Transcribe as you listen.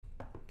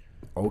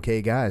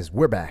Okay, guys,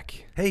 we're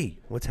back. Hey,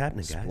 what's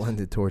happening, guys?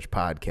 Splendid Torch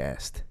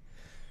Podcast.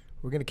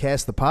 We're going to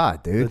cast the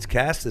pod, dude. Let's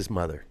cast this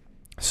mother.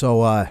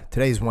 So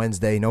today's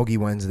Wednesday, Nogi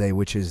Wednesday,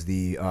 which is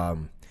the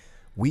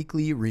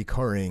weekly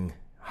recurring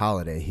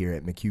holiday here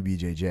at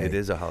McHugh-BJJ. It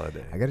is a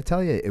holiday. I got to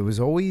tell you, it was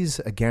always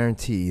a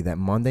guarantee that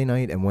Monday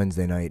night and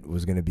Wednesday night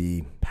was going to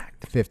be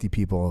packed. 50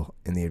 people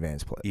in the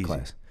advanced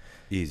class.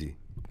 Easy.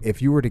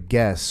 If you were to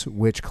guess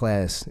which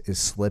class is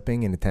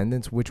slipping in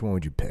attendance, which one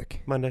would you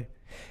pick? Monday.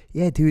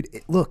 Yeah, dude.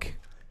 Look,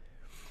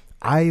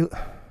 I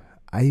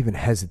even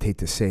hesitate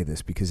to say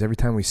this because every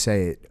time we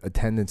say it,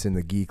 attendance in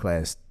the gi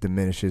class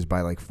diminishes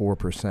by like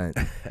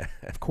 4%.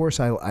 Of course,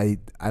 I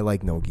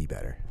like no gi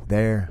better.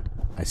 There,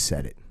 I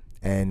said it.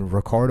 And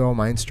Ricardo,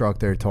 my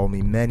instructor, told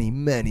me many,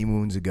 many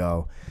moons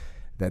ago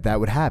that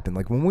would happen.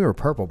 Like when we were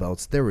purple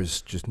belts, there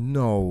was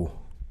no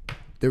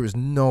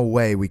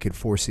way we could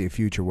foresee a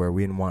future where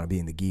we didn't want to be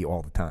in the gi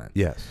all the time.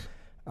 Yes.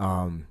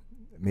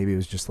 Maybe it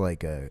was just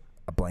like a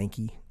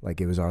blankie, like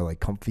it was our like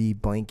comfy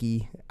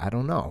blankie. I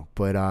don't know,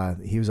 but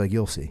he was like,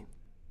 you'll see,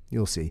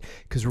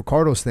 because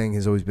Ricardo's thing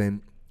has always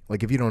been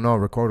like, if you don't know,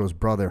 Ricardo's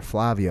brother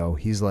Flavio,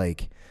 he's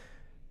like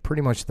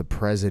pretty much the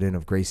president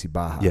of Gracie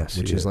Baja, yes,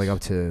 which is like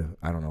up to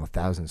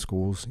 1,000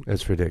 schools.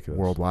 That's ridiculous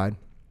worldwide,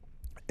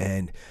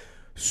 and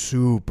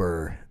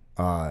super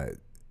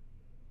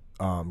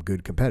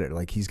good competitor.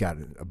 Like he's got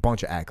a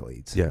bunch of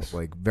accolades. Yes,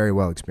 like very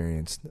well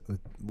experienced,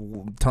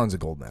 tons of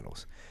gold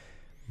medals.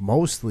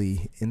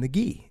 Mostly in the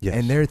gi. Yes.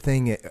 And their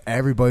thing,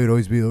 everybody would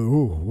always be like,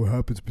 oh, what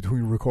happens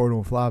between Ricardo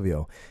and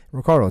Flavio?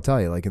 Ricardo will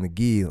tell you, like in the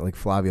gi, like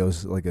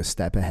Flavio's like a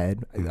step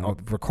ahead.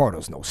 Mm-hmm.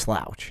 Ricardo's no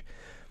slouch.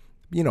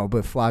 You know,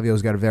 but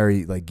Flavio's got a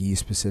very like gi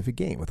specific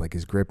game with like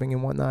his gripping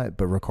and whatnot,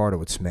 but Ricardo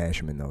would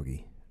smash him in no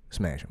gi.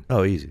 Smash him.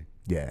 Oh, easy.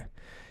 Yeah.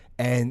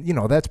 And, you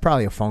know, that's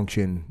probably a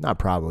function, not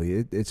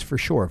probably, it's for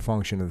sure a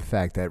function of the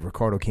fact that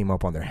Ricardo came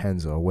up under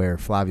Henzo, where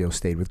Flavio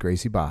stayed with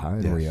Gracie Baja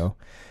in Rio.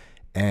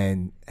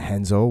 And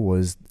Henzo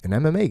was an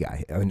MMA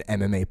guy, an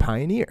MMA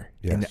pioneer,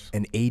 yes.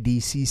 an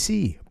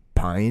ADCC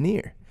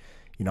pioneer.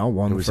 You know,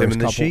 one it was him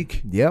and the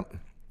Sheik. Yep.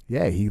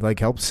 Yeah, he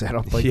like helped set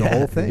up like the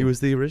whole thing. He was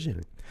the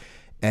originator.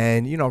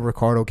 And, you know,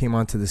 Ricardo came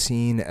onto the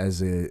scene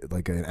as an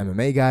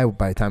MMA guy.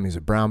 By the time he was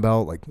a brown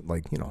belt,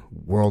 like you know,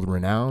 world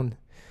renowned.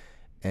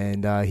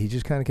 And he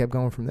just kind of kept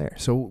going from there.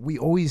 So we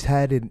always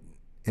had it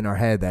in our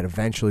head that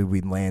eventually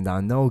we'd land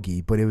on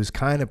no-gi, but it was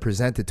kind of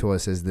presented to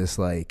us as this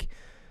like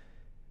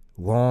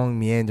long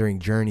meandering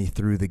journey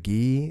through the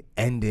gi,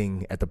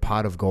 ending at the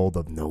pot of gold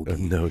of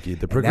no-gi. No-gi,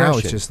 the progression. progression. Now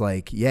it's just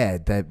like,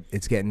 that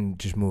it's getting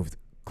just moved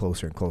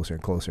closer and closer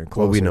and closer and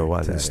closer. Well, we know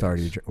why to that the start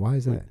is. Of your, why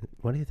is that?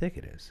 What do you think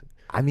it is?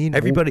 I mean,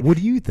 everybody. What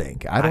do you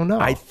think? I don't know.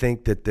 I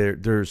think that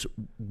there's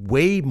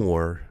way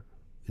more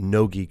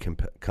no-gi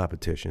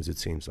competitions, it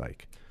seems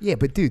like. Yeah,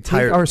 but dude,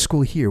 take our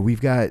school here.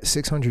 We've got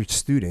 600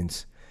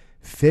 students.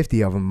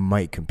 50 of them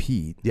might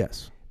compete.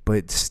 Yes.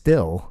 But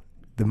still,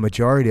 the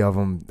majority of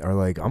them are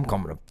like, I'm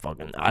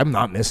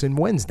not missing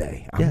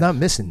Wednesday. I'm not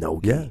missing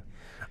no-gi. Yeah.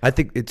 I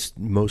think it's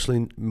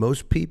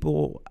most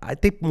people, I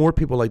think more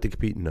people like to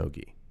compete in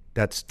no-gi.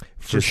 That's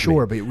for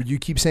sure, me. But you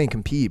keep saying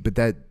compete, but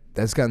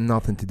that's got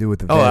nothing to do with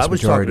the vast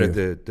majority. I was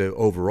talking about the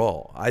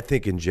overall. I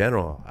think in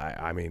general,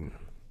 I mean.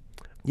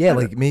 Yeah,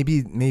 like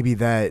maybe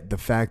that the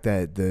fact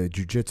that the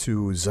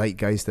jiu-jitsu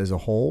zeitgeist as a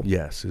whole.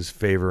 Yes, is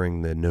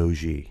favoring the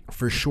no-gi.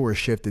 For sure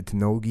shifted to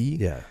no-gi.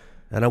 Yeah.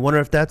 And I wonder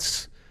if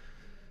that's,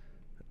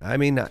 I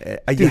mean,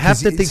 you have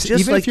to think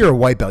just even like if you're a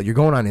white belt, you're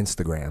going on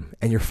Instagram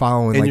and you're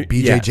following like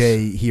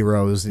BJJ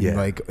heroes and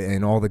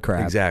and all the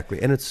crap.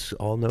 Exactly. And it's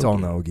all no-gi. It's all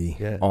no-gi.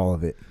 Yeah. All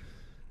of it.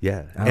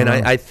 Yeah.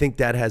 I think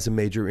that has a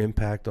major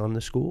impact on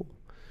the school.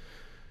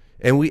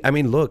 And we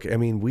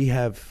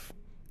have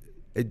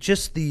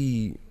just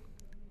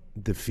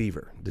the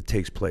fever that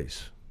takes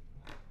place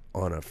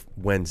on a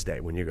Wednesday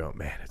when you go,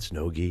 man, it's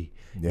no-gi.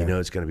 Yeah. You know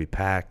it's going to be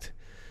packed.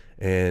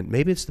 And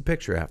maybe it's the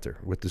picture after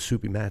with the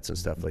soupy mats and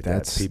stuff like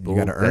that. People, you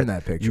got to earn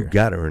that picture. You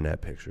got to earn that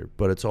picture.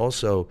 But it's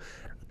also,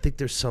 I think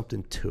there's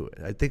something to it.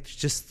 I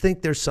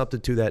think there's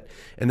something to that.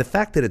 And the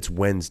fact that it's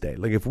Wednesday,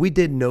 like if we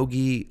did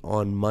no-gi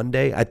on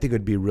Monday, I think it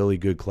would be a really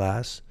good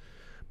class.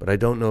 But I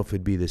don't know if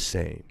it'd be the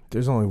same.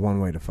 There's only one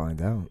way to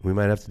find out. We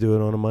might have to do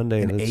it on a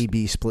Monday. An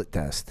A/B split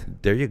test.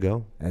 There you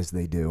go. As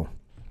they do.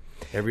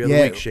 Every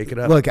other week, shake it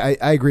up. Look, I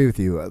agree with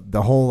you.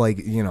 The whole, like,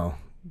 you know,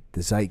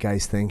 the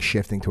zeitgeist thing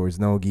shifting towards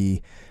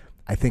no-gi.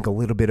 I think a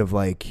little bit of,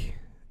 like,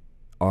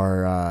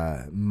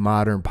 our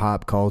modern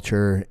pop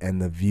culture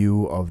and the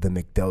view of the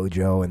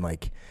McDojo and,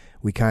 like,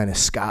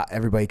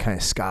 everybody kind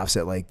of scoffs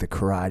at, like, the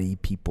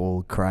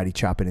karate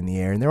chopping in the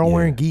air, and they're all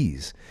wearing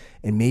gis.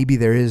 And maybe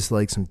there is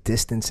like some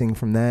distancing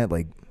from that,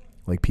 like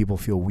people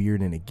feel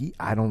weird in a gi.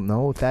 I don't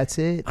know if that's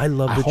it. I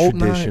love the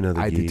tradition of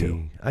the gi.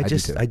 I do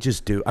too. I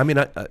just do. I mean,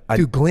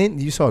 dude, Glenn,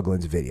 you saw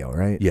Glenn's video,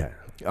 right? Yeah,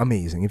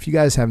 amazing. If you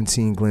guys haven't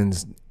seen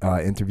Glenn's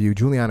interview,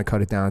 Juliana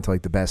cut it down to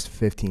like the best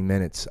 15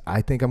 minutes.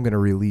 I think I'm going to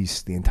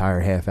release the entire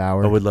half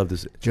hour. I would love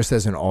this just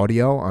as an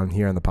audio on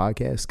here on the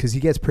podcast because he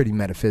gets pretty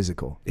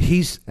metaphysical.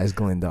 As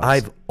Glenn does.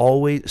 I've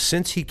always,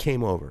 since he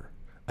came over,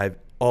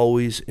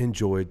 always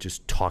enjoyed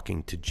just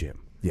talking to Jim.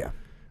 Yeah.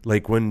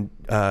 Like when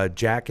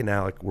Jack and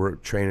Alec were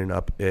training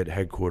up at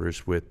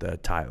headquarters with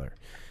Tyler,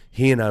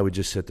 he and I would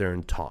just sit there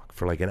and talk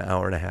for like an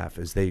hour and a half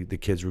as the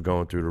kids were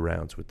going through the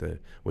rounds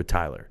with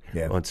Tyler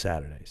on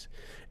Saturdays,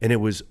 and it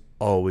was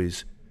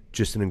always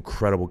just an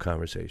incredible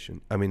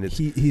conversation. I mean,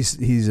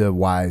 he's a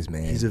wise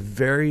man. He's a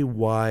very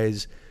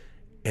wise,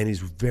 and he's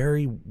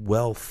very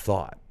well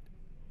thought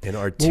and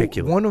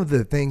articulate. Well, one of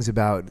the things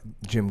about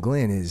Jim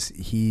Glynn is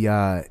he,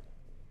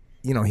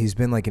 he's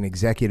been like an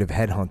executive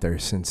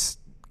headhunter since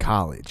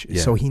college.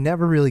 Yeah. So he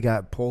never really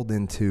got pulled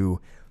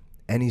into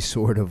any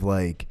sort of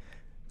like,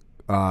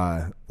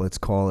 let's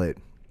call it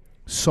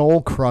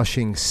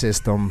soul-crushing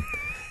system,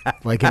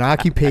 like an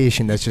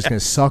occupation that's just going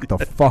to suck the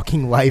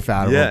fucking life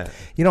out of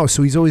him.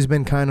 So he's always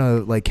been kind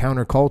of like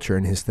counterculture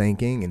in his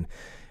thinking,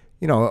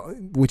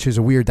 and, which is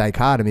a weird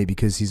dichotomy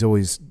because he's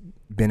always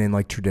been in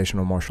like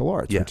traditional martial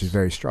arts, which is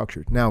very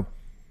structured. Now,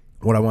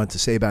 what I wanted to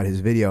say about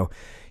his video,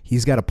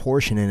 he's got a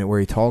portion in it where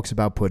he talks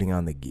about putting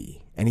on the gi.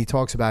 And he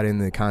talks about it in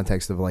the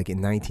context of like in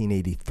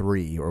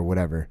 1983 or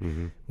whatever,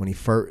 when he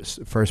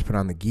first put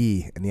on the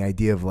gi, and the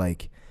idea of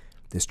like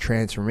this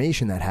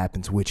transformation that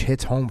happens, which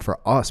hits home for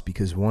us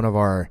because one of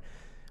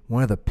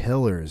the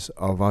pillars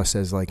of us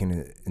as like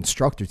an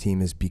instructor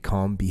team is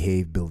become,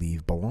 behave,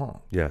 believe,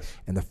 belong. Yes.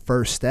 And the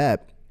first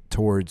step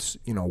towards,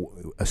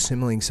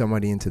 assimilating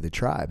somebody into the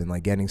tribe and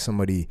like getting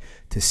somebody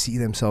to see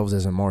themselves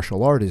as a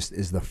martial artist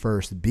is the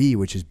first B,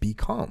 which is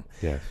become.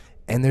 Yes.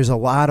 And there's a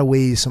lot of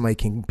ways somebody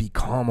can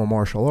become a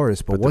martial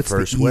artist, but what's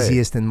the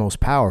easiest and most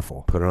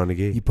powerful? Put on the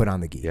gi. You put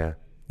on the gi. Yeah.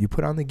 You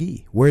put on the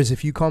gi. Whereas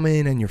if you come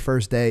in and your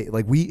first day,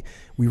 like we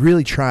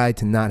really try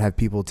to not have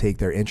people take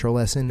their intro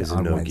lesson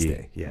on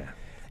Wednesday. Gi. Yeah.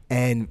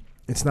 And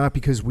it's not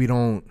because we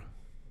don't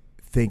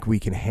think we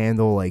can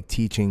handle like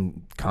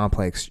teaching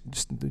complex,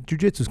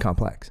 jiu-jitsu's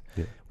complex.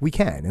 Yeah. We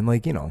can. And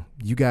like,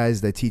 you guys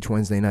that teach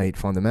Wednesday night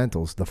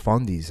fundamentals, the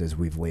fundies as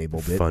we've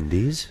labeled it.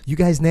 Fundies? You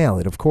guys nail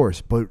it, of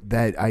course. But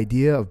that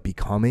idea of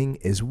becoming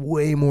is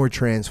way more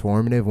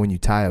transformative when you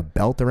tie a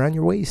belt around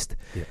your waist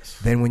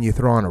than when you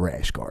throw on a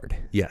rash guard.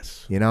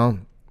 Yes.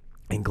 And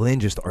Glenn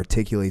just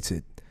articulates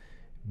it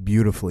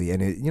beautifully.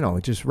 And it,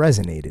 it just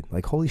resonated.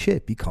 Like, holy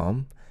shit,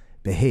 become,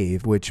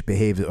 behave, which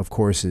behave, of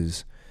course,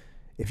 is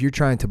if you're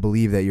trying to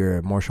believe that you're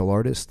a martial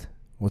artist,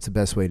 what's the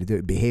best way to do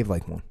it? Behave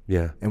like one.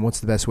 Yeah. And what's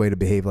the best way to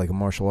behave like a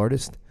martial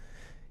artist?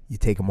 You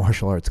take a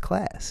martial arts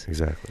class.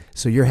 Exactly.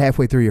 So you're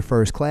halfway through your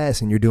first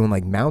class and you're doing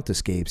like mount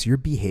escapes. You're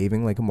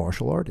behaving like a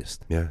martial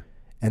artist. Yeah.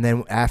 And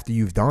then after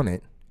you've done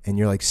it and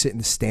you're like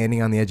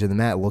standing on the edge of the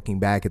mat looking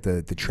back at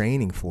the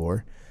training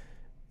floor,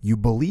 you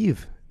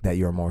believe that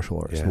you're a martial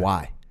artist. Yeah.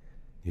 Why?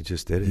 You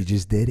just did it. You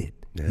just did it.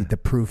 Yeah. The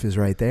proof is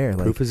right there.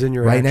 Proof is in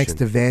your right action. Next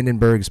to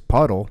Vandenberg's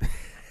puddle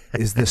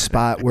is the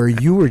spot where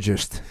you were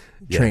just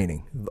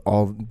training,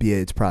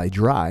 albeit it's probably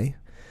dry.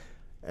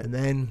 And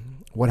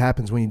then what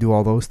happens when you do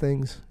all those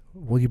things?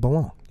 Well, you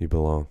belong. You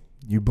belong.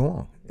 You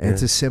belong. And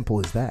it's as simple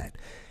as that.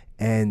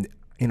 And,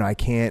 I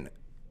can't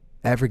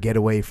ever get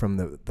away from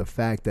the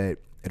fact that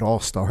it all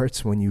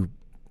starts when you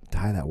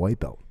tie that white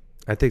belt.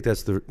 I think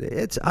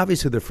it's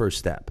obviously the first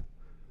step.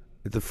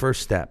 It's the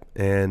first step.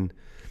 And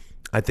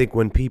I think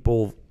when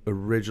people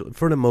originally,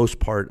 for the most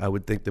part, I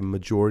would think the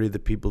majority of the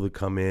people that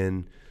come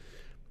in,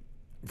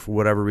 for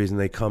whatever reason,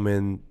 they come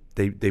in,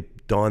 they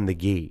don the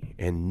gi,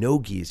 and no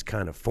gi is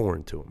kind of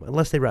foreign to them,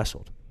 unless they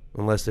wrestled.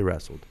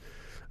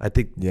 I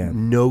think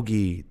no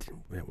gi,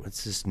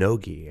 what's this no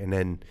gi? And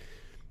then,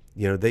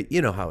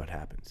 you know how it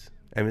happens.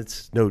 I mean,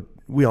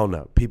 we all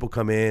know. People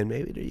come in,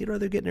 maybe, they're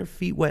getting their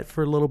feet wet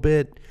for a little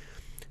bit.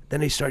 Then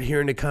they start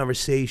hearing the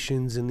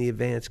conversations in the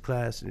advanced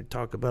class, and they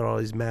talk about all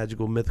these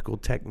magical, mythical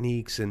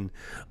techniques. And,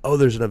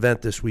 there's an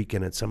event this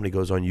weekend, and somebody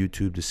goes on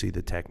YouTube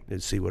to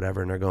see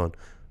whatever, and they're going,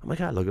 oh my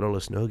God, look at all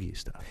this no-gi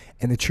stuff.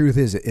 And the truth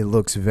is, it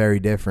looks very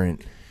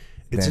different.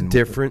 It's a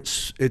different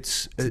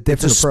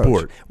approach.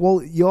 Sport.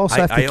 Well, you also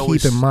have to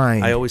keep in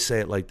mind. I always say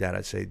it like that.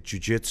 I say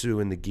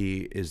jiu-jitsu and the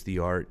gi is the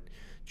art.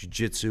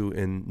 Jiu-jitsu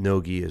and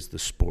no-gi is the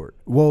sport.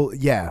 Well,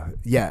 yeah.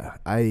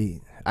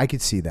 I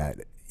could see that.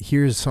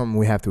 Here's something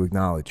we have to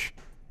acknowledge,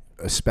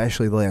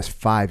 especially the last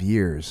 5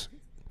 years.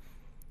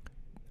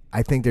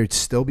 I think there'd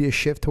still be a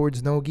shift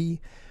towards no-gi,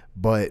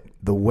 but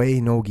the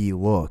way no-gi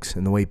looks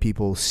and the way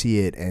people see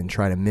it and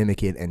try to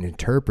mimic it and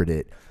interpret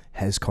it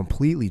has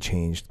completely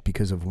changed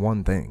because of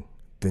one thing,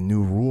 the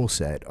new rule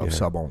set of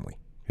sub-only.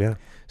 Yeah.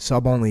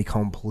 Sub-only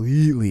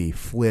completely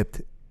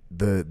flipped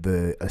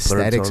the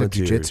aesthetics of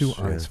jiu-jitsu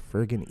on its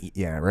friggin'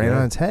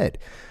 on its head.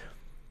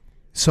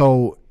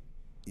 So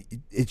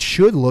it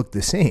should look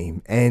the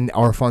same. And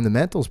our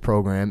fundamentals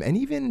program and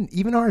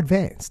even our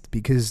advanced,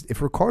 because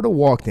if Ricardo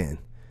walked in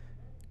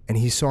and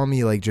he saw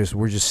me like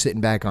we're just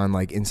sitting back on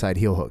like inside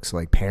heel hooks,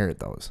 like Parent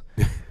those,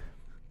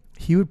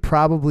 he would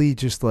probably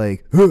just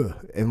like,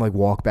 and like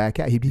walk back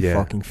out. He'd be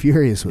fucking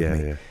furious with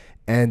me. Yeah.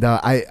 And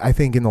I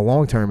think in the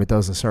long term, it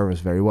doesn't serve us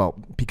very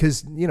well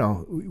because,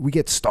 we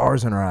get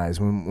stars in our eyes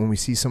when we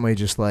see somebody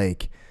just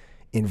like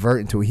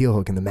invert into a heel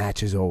hook and the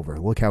match is over.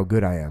 Look how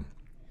good I am.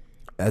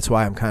 That's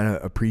why I'm kind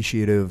of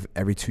appreciative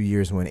every 2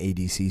 years when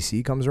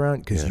ADCC comes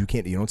around, because you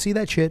don't see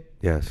that shit.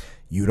 Yes.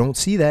 You don't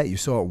see that. You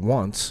saw it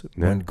once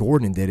when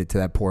Gordon did it to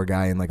that poor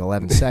guy in like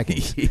 11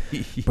 seconds.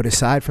 But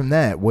aside from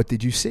that, what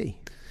did you see?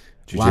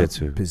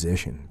 Jiu-jitsu.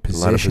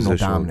 Positional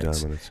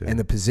dominance. Yeah. And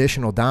the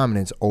positional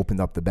dominance opened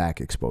up the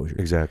back exposure.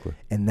 Exactly.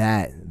 And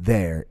that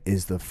there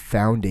is the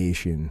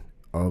foundation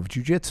of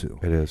jiu-jitsu.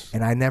 It is.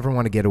 And I never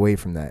want to get away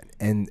from that.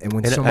 And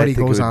when somebody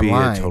goes online, it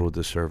would be a total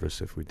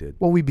disservice if we did.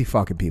 Well, we'd be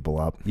fucking people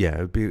up.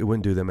 Yeah, it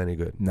wouldn't do them any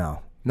good.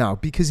 No,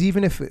 because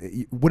even if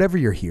whatever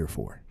you're here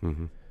for,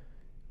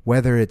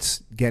 whether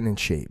it's getting in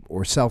shape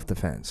or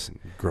self-defense,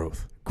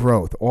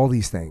 growth, all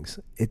these things,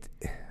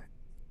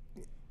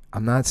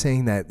 I'm not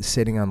saying that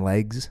sitting on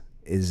legs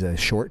is a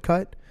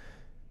shortcut.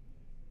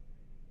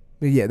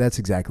 But yeah, that's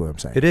exactly what I'm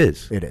saying. It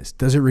is. It is.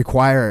 Does it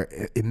require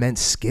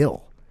immense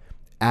skill?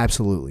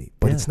 Absolutely.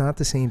 But it's not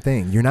the same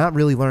thing. You're not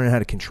really learning how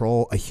to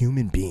control a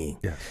human being.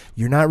 Yeah.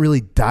 You're not really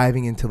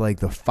diving into like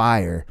the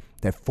fire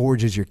that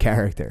forges your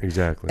character.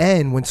 Exactly.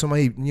 And when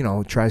somebody,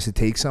 tries to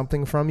take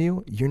something from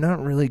you, you're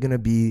not really going to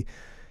be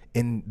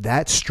in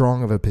that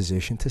strong of a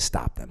position to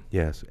stop them.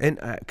 Yes. And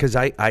because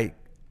I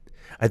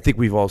think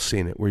we've all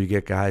seen it, where you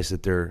get guys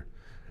that they're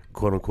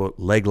quote unquote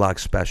leg lock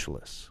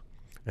specialists,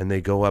 and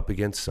they go up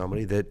against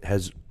somebody that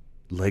has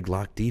leg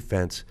lock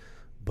defense,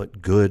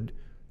 but good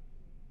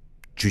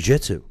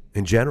jiu-jitsu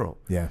in general.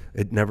 Yeah.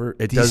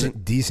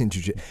 Decent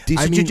jiu-jitsu.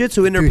 Decent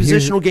jiu-jitsu, and their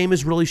positional game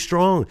is really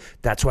strong.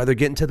 That's why they're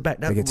getting to the back.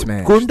 Now, they get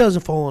smashed. Gordon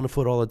doesn't fall on the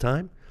foot all the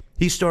time.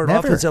 He started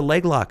off as a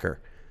leg locker.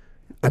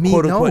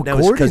 Quote unquote. Now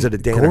it's because of the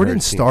Danaher Gordon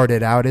team.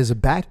 started out as a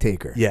back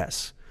taker.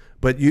 Yes.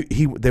 But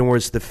there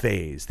was the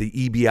phase, the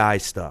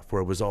EBI stuff,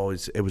 where it was all,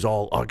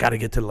 got to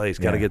get to the legs,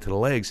 got to get to the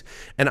legs.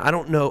 And I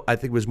don't know, I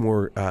think it was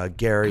more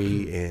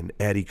Gary and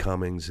Eddie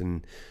Cummings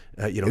and,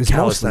 it was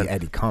mostly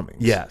Eddie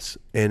Cummings. Yes.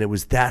 And it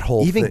was that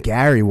whole thing. Even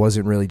Gary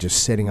wasn't really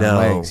just sitting on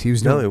legs. He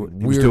was doing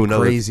weird,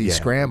 crazy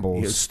scrambles.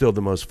 It was still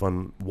the most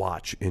fun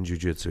watch in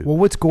jiu-jitsu. Well,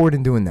 what's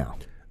Gordon doing now?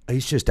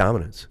 He's just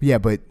dominance. Yeah,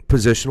 but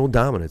positional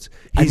dominance.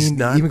 He's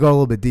not even go a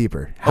little bit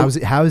deeper. How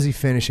is he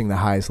finishing the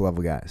highest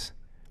level guys?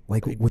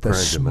 Like with a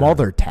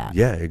smother tap.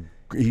 Yeah,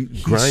 he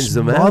grinds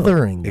them out.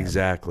 Smothering them.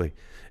 Exactly.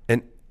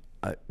 And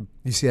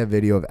you see that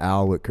video of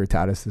Al with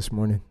Curtadas this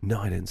morning? No,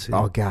 I didn't see it.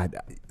 Oh, God.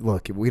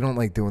 Look, we don't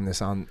like doing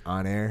this on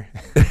air.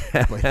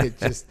 But it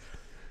just,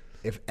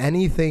 if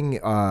anything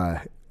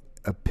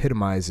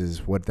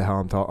epitomizes what the hell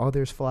I'm talking. Oh,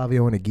 there's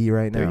Flavio in a gi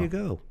right now. There you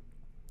go.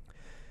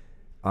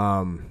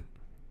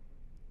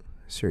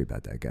 Sorry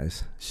about that,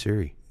 guys.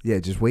 Sorry. Yeah,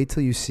 just wait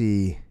till you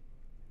see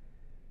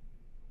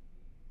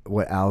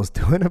what Al's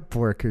doing to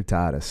poor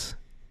Curtadas.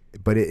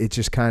 But it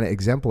just kind of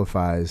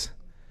exemplifies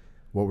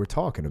what we're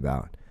talking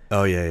about.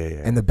 Oh, yeah.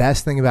 And the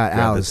best thing about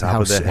Al is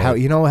how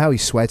you know how he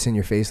sweats in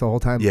your face the whole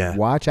time? Yeah.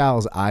 Watch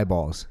Al's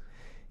eyeballs.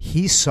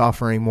 He's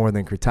suffering more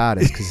than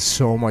Curtadas because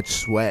so much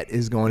sweat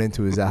is going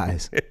into his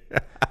eyes.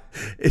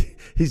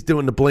 He's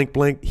doing the blink,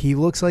 blink. He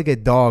looks like a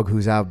dog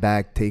who's out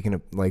back taking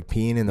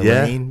peeing in the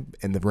rain,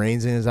 and the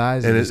rain's in his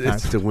eyes. And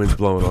it's the wind's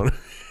blowing on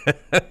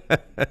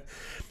him.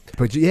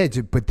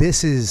 But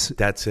this is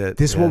that's it.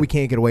 This is what we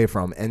can't get away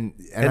from. And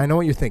I know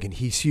what you're thinking.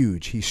 He's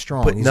huge. He's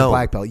strong. He's a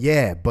black belt.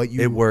 Yeah, but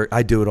it works.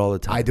 I do it all the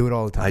time. I do it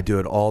all the time. I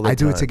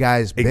do it to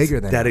guys bigger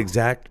than that him.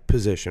 Exact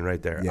position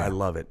right there. Yeah. I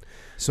love it.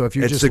 So if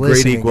you're just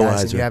listening,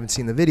 guys, and you haven't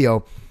seen the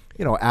video,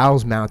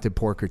 Al's mounted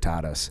poor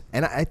Curtadas,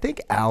 and I think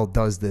Al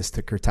does this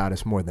to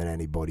Curtadas more than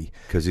anybody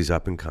because he's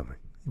up and coming.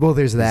 Well,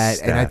 there's that,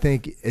 and I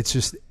think it's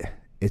just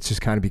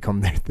kind of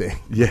become their thing.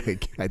 Yeah,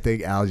 I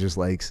think Al just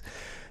likes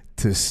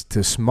to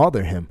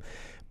smother him.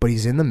 But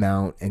he's in the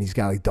mount, and he's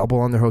got like double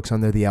underhooks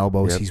under the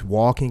elbows. Yep. He's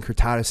walking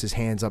Curtadas'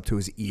 hands up to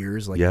his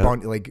ears, like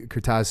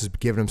Curtadas is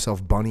giving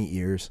himself bunny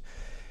ears.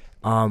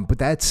 But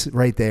that's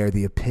right there,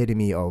 the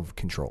epitome of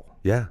control.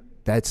 Yeah.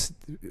 That's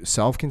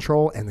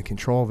self-control and the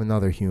control of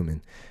another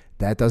human.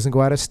 That doesn't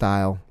go out of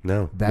style.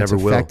 No, that's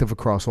never effective will.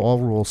 Across all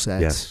rule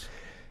sets. Yes.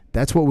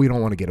 That's what we don't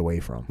want to get away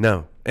from.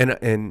 No.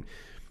 And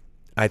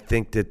I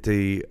think that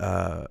the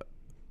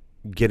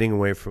getting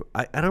away from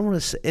I don't want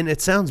to say, and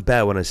it sounds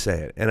bad when I say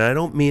it, and I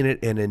don't mean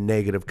it in a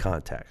negative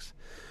context,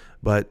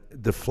 but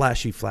the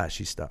flashy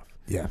stuff.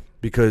 Yeah.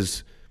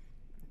 Because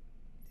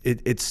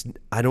it's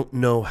I don't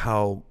know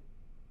how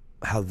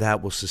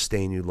that will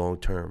sustain you long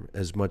term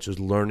as much as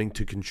learning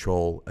to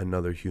control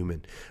another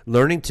human.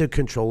 Learning to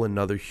control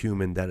another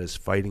human that is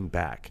fighting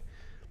back.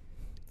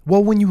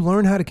 Well, when you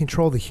learn how to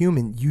control the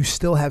human, you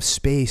still have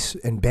space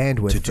and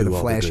bandwidth for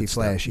the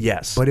flashy.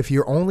 Yes. But if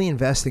you're only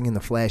investing in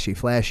the flashy,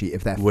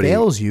 if that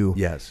fails you,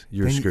 yes,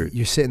 you're screwed.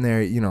 You're sitting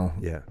there,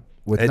 yeah,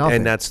 with nothing.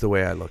 And that's the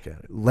way I look at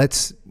it.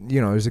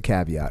 There's a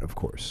caveat, of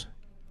course.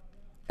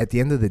 At the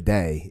end of the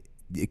day,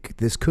 you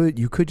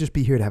could just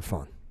be here to have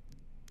fun.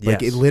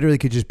 Like it literally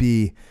could just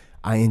be,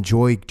 I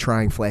enjoy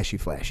trying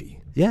flashy.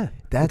 Yeah,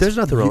 there's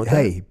nothing wrong with that.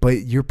 Hey,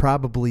 but you're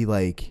probably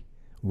like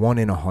 1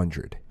 in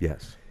 100.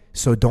 Yes.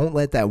 So don't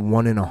let that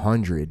 1 in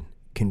 100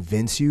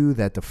 convince you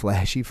that the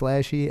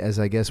flashy, as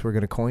I guess we're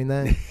going to coin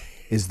that,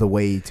 is the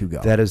way to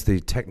go. That is the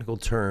technical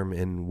term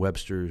in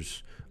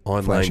Webster's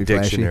online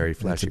dictionary.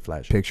 Flashy.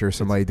 Picture of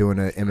somebody doing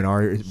an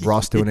Imanari,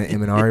 Ross doing an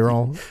Imanari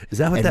roll. Is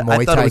that what that?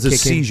 I thought it was a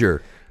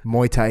seizure.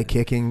 Muay Thai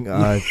kicking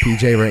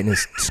PJ right in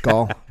his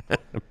skull.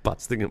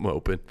 Busting him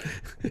open.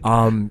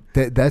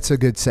 That's a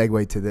good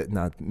segue to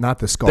the not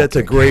the skull. That's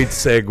a great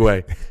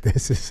segue.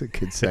 This is a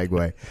good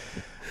segue.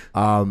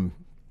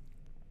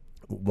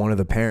 One of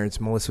the parents,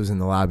 Melissa was in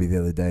the lobby the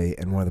other day,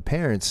 and one of the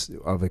parents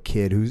of a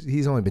kid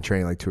he's only been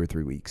training like 2 or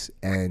 3 weeks,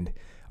 and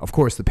of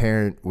course the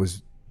parent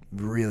was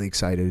really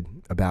excited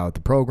about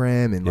the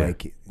program and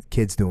like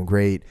kids doing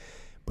great,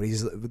 but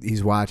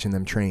he's watching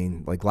them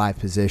train like live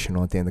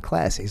positional at the end of the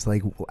class. He's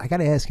like, well, I got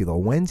to ask you though,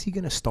 when's he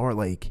gonna start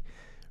like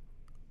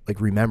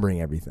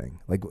remembering everything?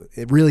 Like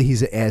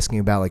he's asking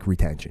about like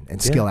retention and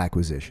skill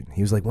acquisition.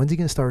 He was like, when's he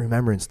gonna start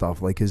remembering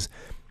stuff? Like, cause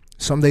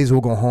some days we'll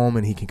go home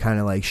and he can kind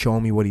of like show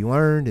me what he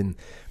learned,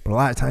 but a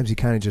lot of times he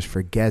kind of just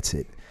forgets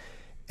it.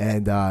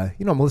 And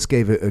Melissa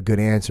gave a good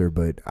answer,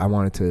 but I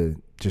wanted to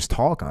just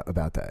talk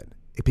about that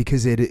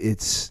because it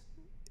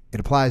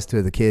applies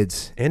to the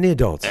kids and the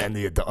adults,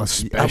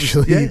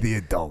 especially the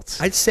adults.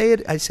 I say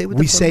with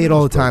we say it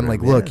all the time.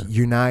 Like, look,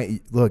 you're not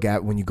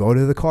when you go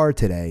to the car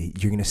today,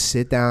 you're gonna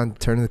sit down,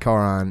 turn the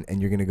car on,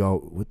 and you're gonna go,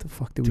 "What the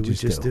fuck did we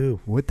just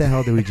do? What the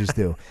hell did we just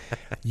do?"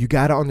 You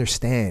got to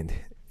understand.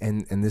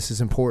 And this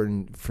is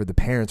important for the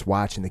parents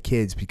watching the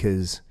kids,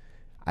 because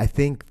I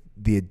think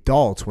the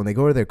adults, when they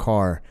go to their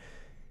car,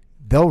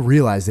 they'll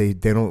realize they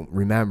don't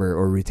remember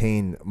or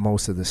retain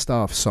most of the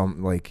stuff,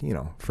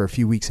 for a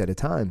few weeks at a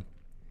time,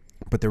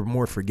 but they're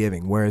more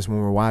forgiving. Whereas when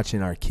we're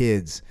watching our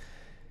kids,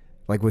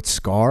 like with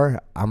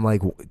Scar, I'm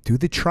like, do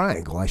the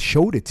triangle. I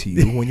showed it to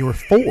you when you were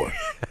 4.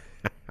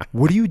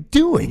 What are you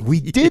doing? We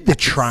did the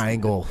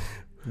triangle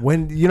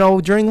when,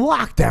 during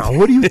lockdown.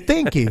 What are you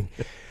thinking?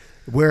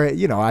 Where,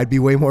 I'd be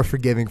way more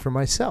forgiving for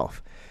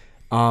myself.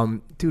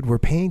 Dude, we're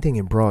painting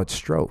in broad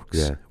strokes.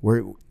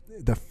 Yeah.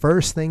 The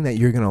first thing that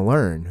you're going to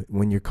learn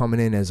when you're coming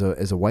in as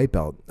a white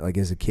belt, like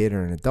as a kid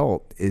or an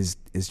adult, is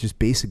just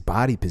basic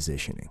body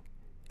positioning.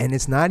 And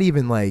it's not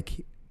even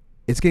like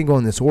it's going to go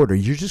in this order.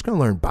 You're just going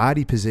to learn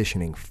body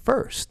positioning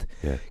first.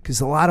 Yeah.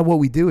 Because a lot of what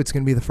we do, it's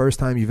going to be the first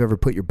time you've ever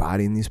put your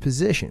body in these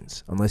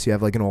positions, unless you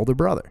have like an older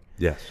brother.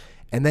 Yes.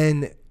 And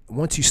then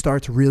once you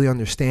start to really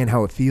understand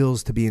how it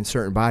feels to be in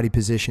certain body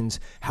positions,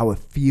 how it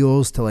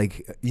feels to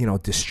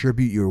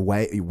distribute your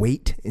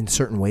weight in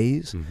certain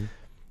ways,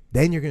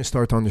 then you're going to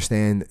start to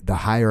understand the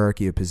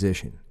hierarchy of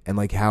position and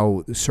like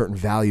how certain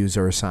values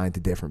are assigned to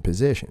different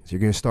positions.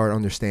 You're going to start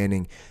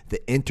understanding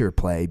the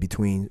interplay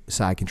between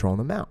side control and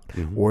the mount,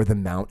 or the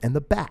mount and the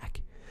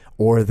back,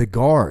 or the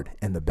guard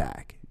and the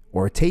back,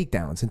 or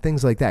takedowns and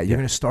things like that. You're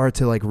going to start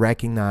to like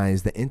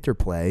recognize the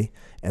interplay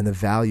and the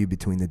value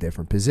between the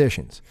different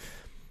positions.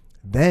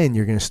 Then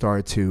you're going to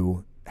start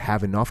to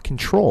have enough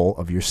control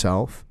of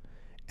yourself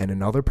and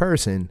another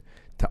person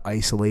to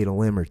isolate a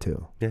limb or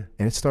two. Yeah.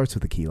 And it starts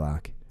with a key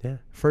lock. Yeah.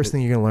 First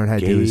thing you're going to learn how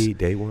to do is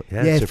day one.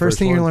 First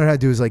thing you're going to learn how to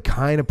do is like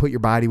kind of put your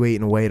body weight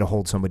in a way to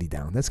hold somebody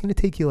down. That's going to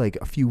take you like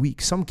a few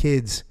weeks.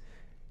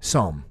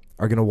 Some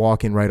are going to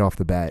walk in right off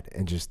the bat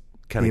and just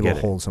be able to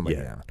hold somebody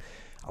down.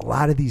 A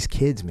lot of these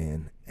kids,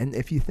 man, and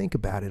if you think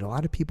about it, a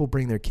lot of people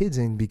bring their kids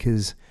in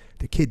because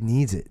the kid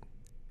needs it.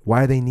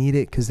 Why do they need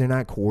it? Because they're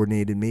not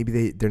coordinated.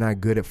 Maybe they're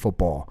not good at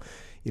football.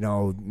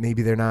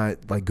 Maybe they're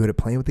not like good at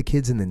playing with the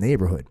kids in the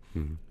neighborhood.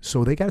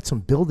 So they got some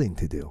building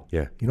to do.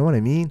 Yeah. You know what I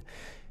mean?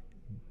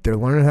 They're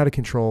learning how to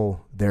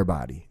control their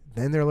body.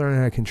 Then they're learning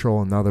how to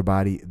control another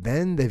body.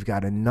 Then they've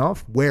got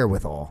enough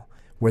wherewithal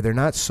where they're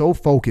not so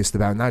focused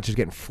about not just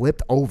getting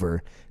flipped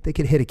over, they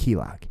can hit a key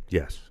lock.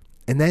 Yes.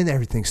 And then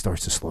everything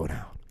starts to slow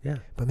down. Yeah.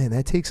 But man,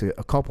 that takes a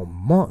couple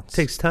months.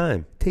 Takes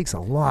time. Takes a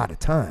lot of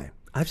time.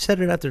 I've said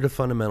it after the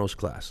fundamentals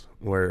class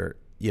where,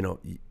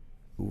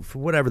 for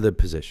whatever the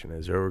position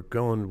is, or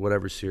going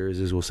whatever series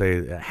is, we'll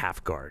say a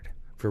half guard.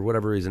 For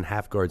whatever reason,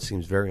 half guard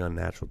seems very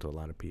unnatural to a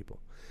lot of people.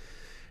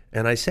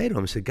 And I say to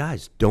them, I said,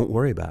 guys, don't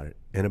worry about it.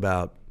 In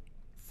about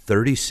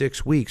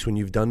 36 weeks, when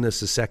you've done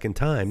this a second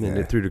time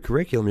and through the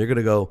curriculum, you're going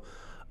to go,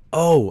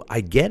 oh,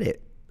 I get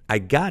it. I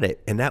got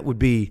it. And that would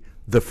be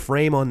the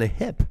frame on the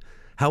hip.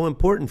 How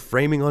important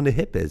framing on the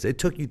hip is. It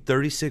took you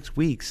 36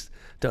 weeks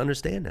to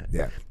understand that.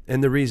 Yeah.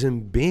 And the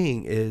reason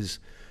being is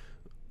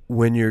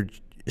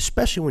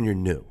especially when you're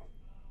new,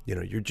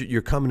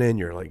 you're coming in,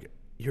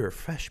 you're a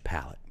fresh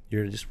palette.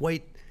 You're just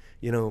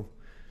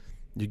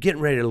you're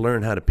getting ready to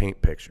learn how to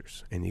paint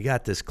pictures, and you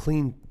got this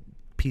clean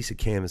piece of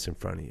canvas in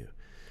front of you.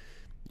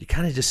 You're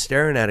kind of just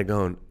staring at it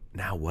going,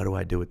 now what do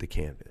I do with the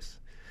canvas?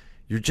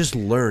 You're just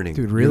learning.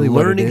 Dude, really you're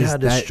learning how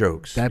to that,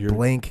 strokes. That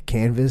blank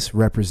canvas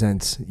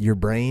represents your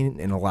brain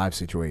in a live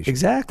situation.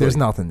 Exactly. There's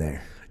nothing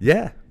there.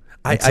 Yeah.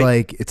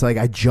 It's like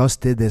I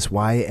just did this.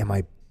 Why am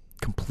I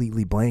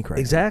completely blank right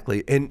now?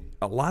 Exactly. And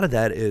a lot of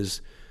that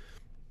is,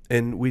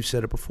 and we've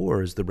said it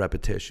before, is the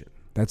repetition.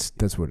 That's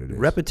what it is.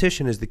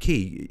 Repetition is the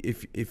key.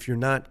 If you're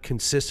not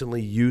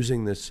consistently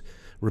using this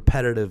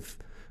repetitive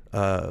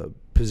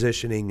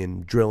positioning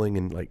and drilling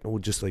and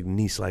just like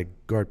knee slide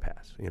guard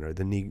pass,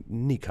 the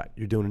knee cut.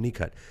 You're doing a knee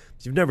cut.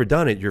 If you've never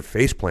done it, you're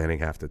face planting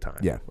half the time.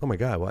 Yeah. Oh my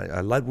God,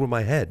 I led with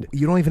my head.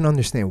 You don't even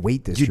understand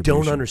weight distribution. You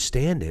don't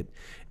understand it.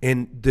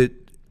 And the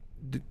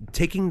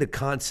taking the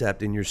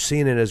concept and you're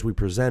seeing it as we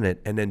present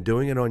it and then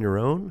doing it on your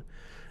own,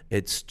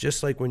 it's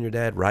just like when your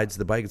dad rides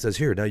the bike and says,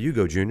 "Here, now you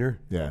go, Junior."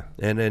 Yeah.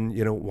 And then,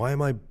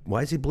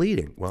 why is he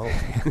bleeding? Well,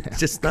 it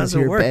just doesn't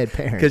you're work. a bad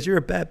parent. Because you're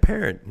a bad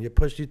parent. You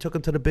took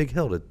him to the big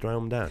hill to throw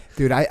him down.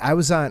 Dude, I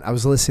was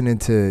listening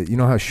to, you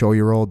know how Show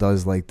Your Roll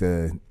does like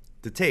the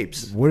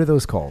tapes. What are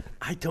those called?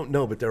 I don't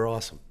know, but they're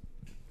awesome.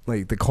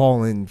 Like the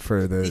call in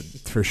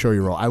for Show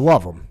Your Roll. I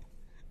love them.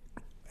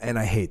 And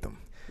I hate them.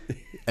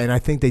 And I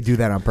think they do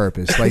that on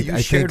purpose. Like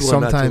I think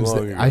sometimes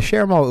I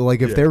share them all.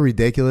 Like if they're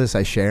ridiculous,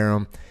 I share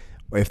them.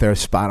 If they're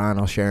spot on,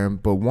 I'll share them.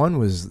 But one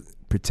was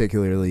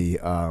particularly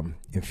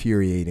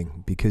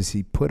infuriating because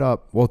he put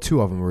up. Well,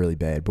 two of them were really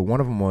bad, but one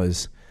of them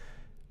was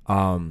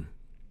talking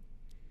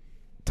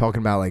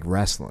about like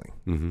wrestling.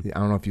 Mm-hmm. I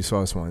don't know if you saw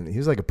this one. He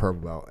was like a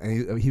purple belt,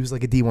 and he was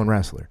like a D1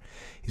 wrestler.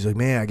 He's like,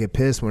 man, I get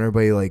pissed when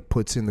everybody like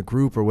puts in the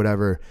group or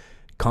whatever.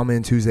 Come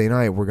in Tuesday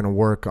night. We're gonna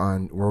work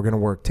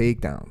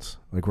takedowns.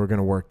 Like we're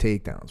gonna work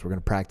takedowns. We're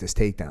gonna practice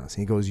takedowns. And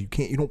he goes, you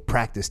don't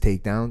practice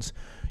takedowns.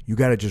 You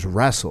gotta just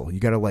wrestle. You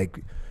gotta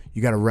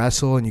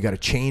wrestle and you gotta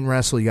chain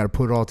wrestle. You gotta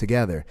put it all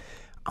together.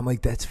 I'm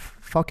like, that's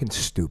fucking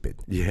stupid.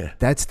 Yeah.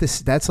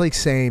 That's like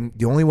saying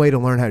the only way to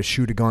learn how to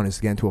shoot a gun is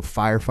to get into a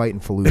firefight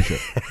in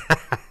Fallujah.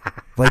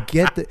 Like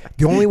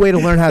the only way to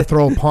learn how to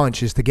throw a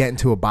punch is to get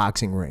into a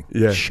boxing ring.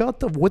 Yeah.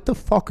 What the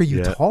fuck are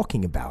you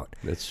talking about?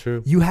 That's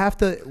true. You have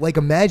to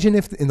imagine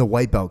if in the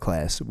white belt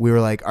class we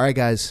were like, all right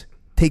guys,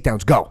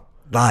 takedowns, go.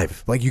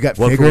 Live. Like you got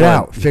figure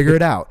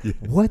it out. Yeah.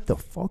 What the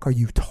fuck are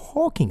you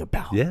talking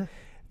about? Yeah.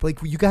 Like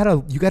you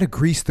gotta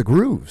grease the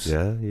grooves.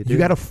 Yeah, you do. You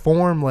gotta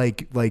form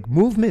like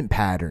movement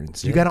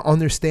patterns. You gotta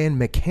understand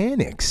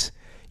mechanics.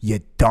 You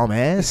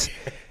dumbass.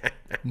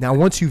 Now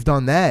once you've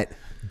done that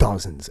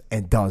dozens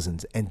and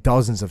dozens and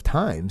dozens of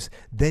times,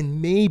 then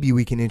maybe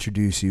we can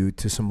introduce you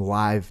to some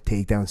live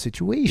takedown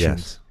situations.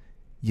 Yes.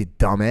 You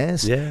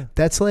dumbass. Yeah.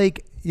 That's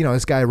like,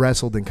 this guy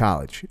wrestled in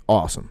college.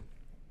 Awesome.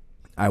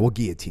 I will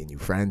guillotine you,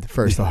 friend.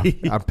 First off,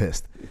 I'm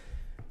pissed.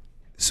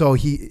 So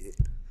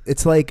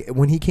it's like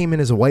when he came in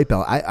as a white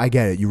belt, I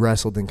get it. You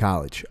wrestled in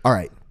college. All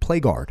right, play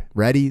guard.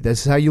 Ready?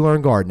 This is how you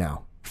learn guard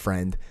now,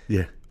 friend.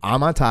 Yeah.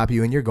 I'm on top of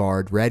you in your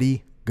guard.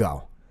 Ready?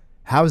 Go.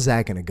 How is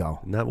that going to go?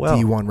 Not well.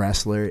 D1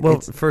 wrestler. Well,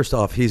 first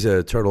off, he's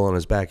a turtle on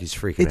his back. He's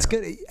freaking out.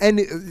 Good. And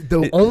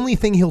the only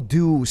thing he'll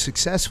do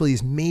successfully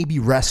is maybe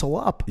wrestle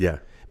up. Yeah.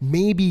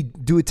 Maybe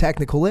do a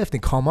technical lift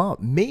and come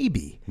up.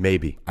 Maybe.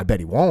 I bet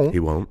he won't.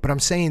 He won't. But I'm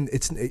saying,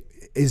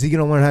 is he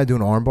going to learn how to do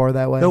an armbar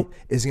that way? Nope.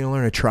 Is he going to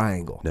learn a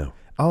triangle? No.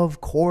 Of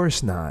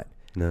course not.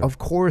 No. Of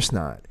course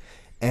not.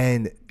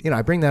 And,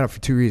 I bring that up for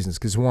two reasons.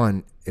 Because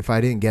one, if I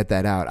didn't get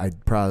that out,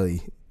 I'd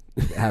probably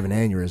have an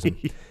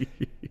aneurysm.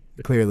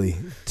 Clearly.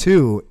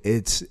 Two,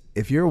 it's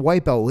if you're a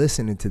white belt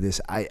listening to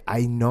this,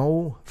 I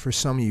know for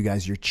some of you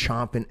guys, you're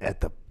chomping at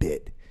the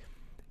bit.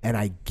 And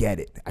I get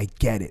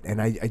it.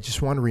 And I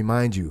just want to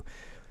remind you,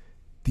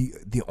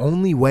 the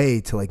only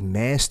way to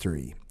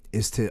mastery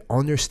is to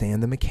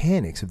understand the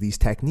mechanics of these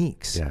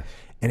techniques. Yeah.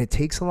 And it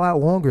takes a lot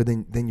longer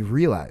than you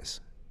realize.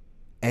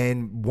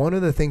 And one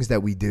of the things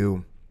that we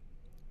do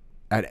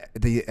at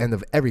the end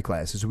of every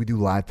class is we do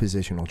live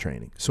positional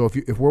training. So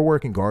if we're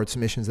working guard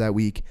submissions that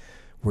week,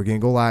 we're going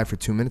to go live for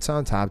 2 minutes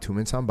on top, 2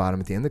 minutes on bottom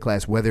at the end of the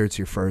class, whether it's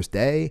your first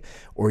day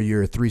or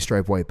you're a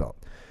 3-stripe white belt.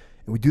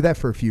 And we do that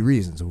for a few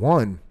reasons.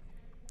 One,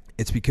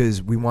 it's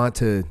because we want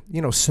to,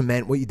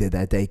 cement what you did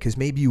that day, because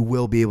maybe you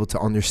will be able to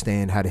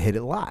understand how to hit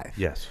it live.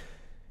 Yes.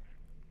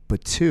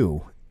 But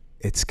two,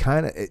 it's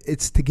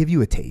to give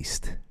you a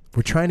taste.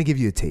 We're trying to give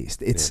you a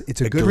taste. It's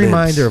a good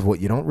reminder of what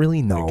you don't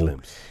really know. A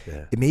glimpse.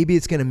 Yeah. Maybe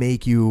it's going to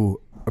make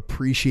you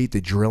appreciate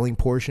the drilling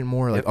portion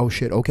more. Like, oh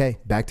shit, okay,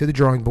 back to the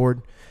drawing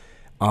board.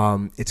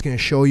 It's going to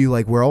show you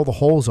where all the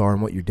holes are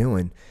and what you're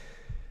doing.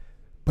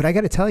 But I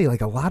got to tell you,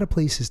 a lot of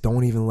places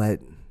don't even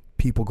let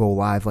people go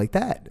live like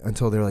that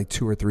until they're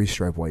 2 or 3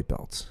 stripe white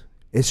belts.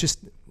 It's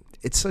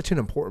such an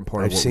important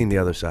part. I've seen the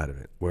other side of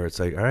it where it's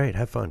all right,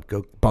 have fun,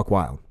 go buck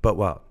wild. But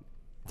wild.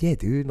 Yeah,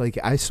 dude.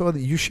 I saw that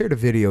you shared a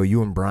video,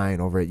 you and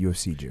Brian over at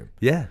UFC gym.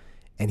 Yeah.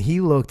 And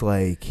he looked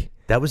like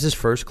that was his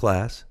first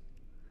class.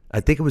 I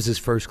think it was his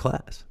first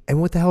class.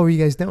 And what the hell were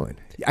you guys doing?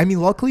 I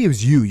mean, luckily it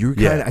was you. You were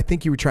kind of, I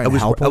think you were trying to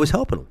help him. I was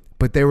helping him.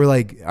 But they were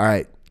like, all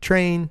right,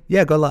 train.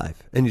 Yeah, go live.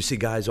 And you see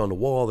guys on the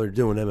wall, they're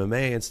doing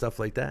MMA and stuff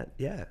like that.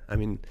 Yeah. I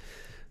mean,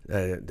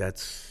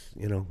 that's,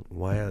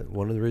 why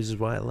one of the reasons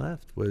why I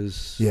left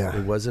was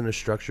it wasn't a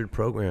structured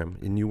program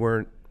and you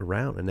weren't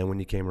around. And then when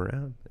you came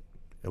around,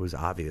 it was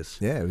obvious.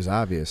 Yeah, it was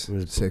obvious. It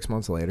was 6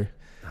 months later.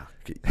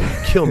 You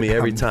kill me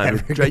every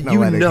time.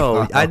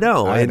 I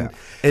know.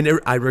 And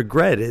I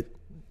regret it.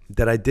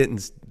 That I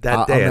didn't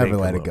that day. I'll never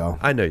let it go.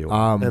 I know you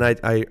won't. And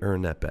I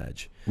earned that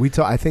badge.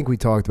 I think we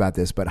talked about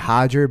this, but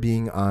Hodger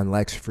being on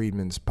Lex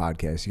Friedman's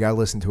podcast, you got to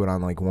listen to it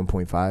on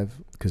 1.5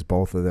 because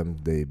both of them,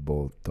 they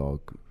both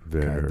talk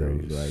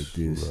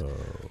Very slow.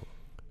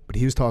 But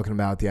he was talking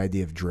about the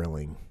idea of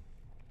drilling.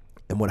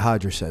 And what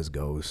Hodger says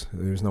goes.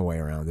 There's no way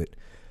around it.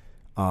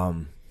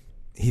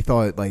 He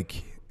thought,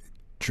 like,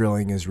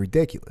 drilling is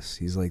ridiculous.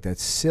 He's like,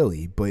 that's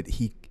silly. But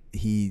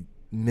he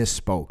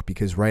misspoke,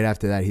 because right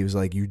after that, he was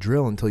like, you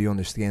drill until you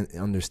understand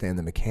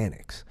the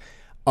mechanics.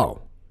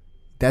 Oh,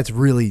 that's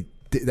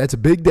a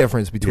big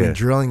difference between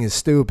drilling is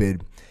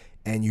stupid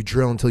and you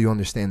drill until you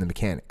understand the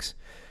mechanics.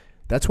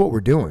 That's what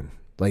we're doing.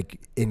 Like,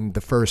 in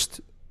the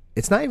first,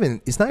 it's not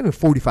even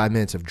 45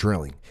 minutes of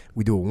drilling.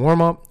 We do a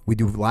warm up, we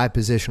do live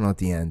position at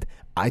the end.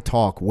 I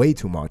talk way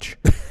too much.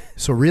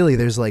 So really,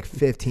 there's like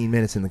 15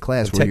 minutes in the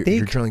class where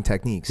you're drilling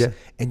techniques. Yeah.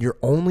 And you're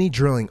only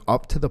drilling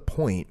up to the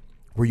point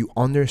where you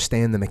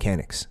understand the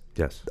mechanics.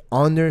 Yes.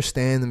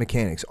 Understand the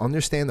mechanics.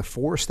 Understand the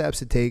 4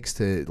 steps it takes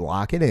to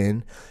lock it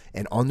in,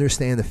 and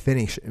understand the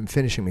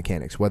finishing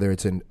mechanics, whether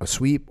it's a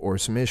sweep or a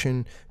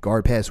submission,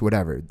 guard pass,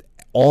 whatever.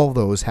 All of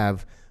those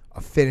have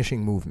a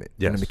finishing movement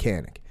and a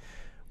mechanic.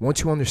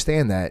 Once you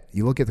understand that,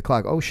 you look at the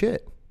clock, oh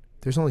shit,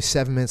 there's only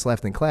 7 minutes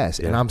left in class,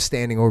 and I'm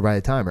standing over by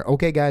the timer.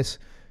 Okay, guys,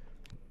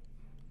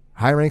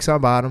 high ranks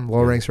on bottom,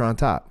 low ranks are on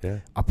top. Yeah.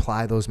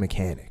 Apply those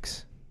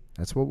mechanics.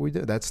 That's what we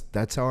do.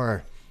 That's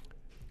our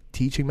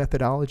teaching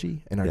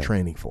methodology and our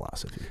training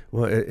philosophy.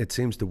 Well, it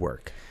seems to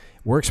work.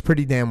 Works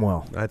pretty damn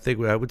well.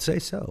 I would say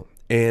so.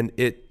 And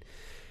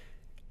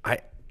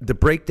the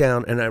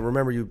breakdown, and I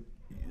remember you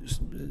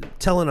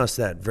telling us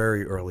that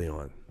very early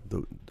on.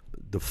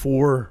 The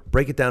 4,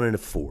 break it down into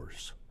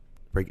 4s.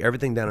 Break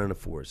everything down into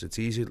 4s. It's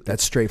easy.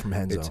 That's straight from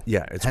Henzo.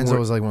 Henzo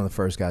was like one of the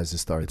first guys to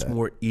start that. It's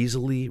more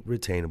easily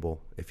retainable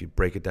if you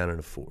break it down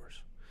into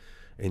 4s,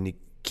 and you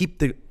keep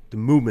the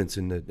movements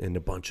in the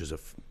bunches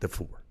of the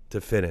 4 to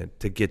fit in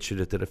to get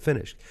you to the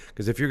finish.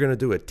 Because if you're going to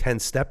do a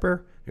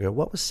 10-stepper, you go,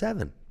 what was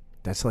 7?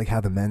 That's like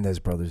how the Mendez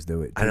brothers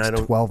do it. It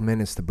takes 12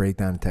 minutes to break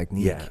down a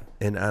technique. Yeah,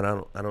 and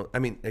I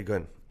mean,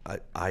 again,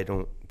 I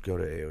don't go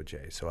to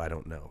AOJ, so I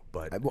don't know.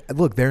 But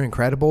look, they're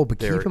incredible. But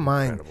keep in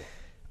mind,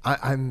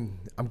 I'm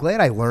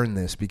glad I learned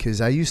this,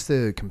 because I used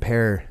to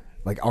compare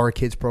like our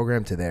kids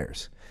program to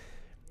theirs.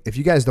 If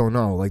you guys don't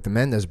know, like the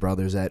Mendez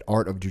brothers at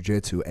Art of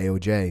Jiu-Jitsu,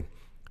 AOJ,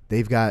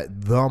 they've got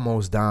the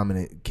most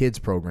dominant kids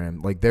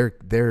program. Like their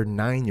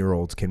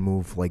 9-year-olds can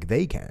move like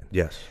they can.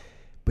 Yes.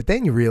 But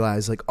then you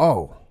realize, like,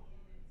 oh,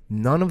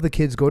 none of the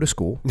kids go to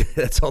school.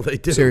 That's all they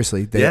do.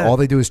 Seriously. All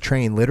they do is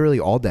train literally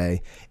all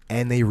day,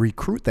 and they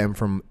recruit them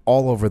from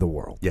all over the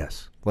world.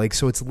 Yes. Like,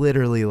 so it's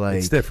literally like...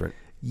 It's different.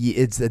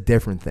 It's a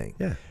different thing.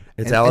 Yeah.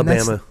 It's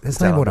Alabama.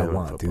 That's not what I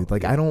want, football, dude.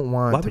 Like, I don't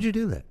want... Why would you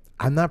do that?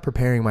 I'm not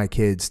preparing my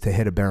kids to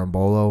hit a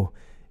Berimbolo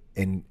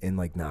in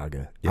like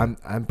Naga. Yeah.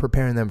 I'm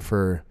preparing them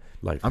for...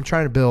 life. I'm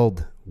trying to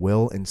build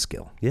will and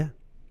skill. Yeah.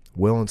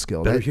 Will and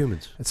skill. Better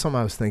humans. That's something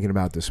I was thinking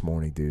about this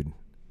morning, dude.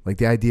 Like,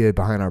 the idea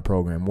behind our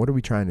program, what are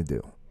we trying to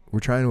do? We're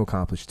trying to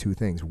accomplish 2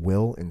 things,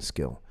 will and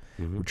skill.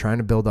 Mm-hmm. We're trying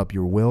to build up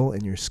your will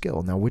and your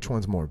skill. Now, which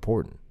one's more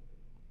important?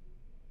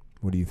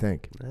 What do you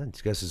think? I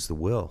guess it's the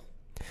will.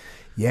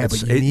 Yeah,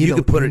 but you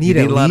need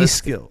a lot of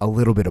skill. A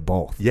little bit of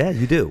both. Yeah,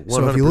 you do. 100%.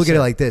 So if you look at it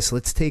like this,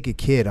 let's take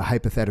a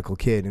hypothetical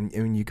kid,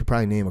 and you could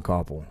probably name a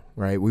couple,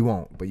 right? We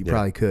won't, but you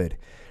probably could.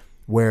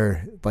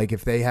 Where, like,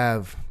 if they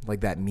have,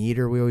 like, that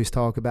meter we always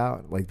talk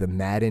about, like the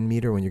Madden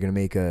meter when you're going to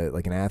make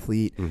an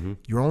athlete,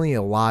 you're only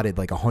allotted,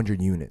 like,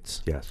 100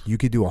 units. Yes. You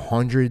could do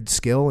 100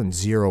 skill and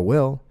 0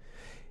 will.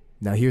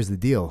 Now, here's the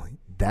deal.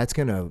 That's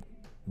going to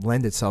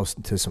lend itself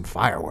to some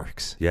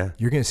fireworks. Yeah.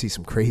 You're going to see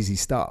some crazy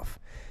stuff.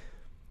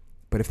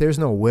 But if there's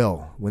no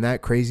will, when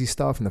that crazy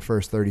stuff in the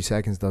first 30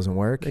 seconds doesn't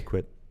work... They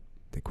quit.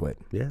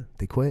 Yeah.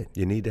 They quit.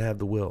 You need to have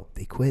the will.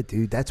 They quit,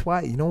 dude. That's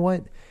why, you know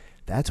what?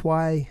 That's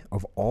why,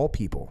 of all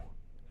people...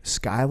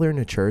 Skylar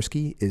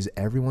Nachersky is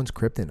everyone's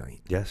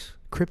kryptonite. Yes.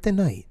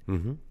 Kryptonite.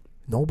 Mm-hmm.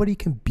 Nobody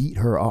can beat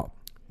her up.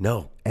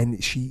 No.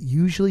 And she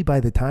usually, by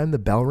the time the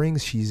bell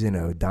rings, she's in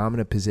a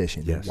dominant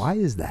position. Yes. Why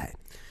is that?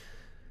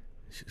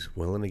 She's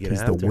willing to get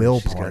after. Because the will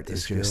she's part got the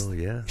is skill, just...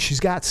 Yeah. She's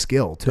got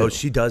skill, too. Oh,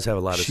 she does have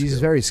a lot of skill. She's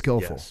very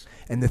skillful. Yes.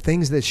 And the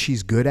things that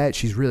she's good at,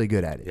 she's really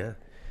good at it. Yeah.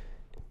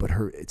 But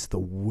it's the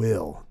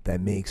will that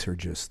makes her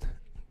just...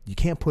 You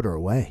can't put her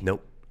away.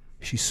 Nope.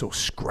 She's so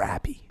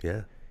scrappy.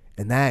 Yeah.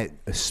 And that,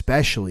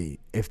 especially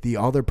if the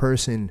other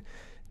person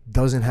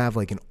doesn't have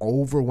like an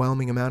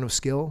overwhelming amount of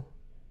skill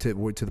to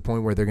the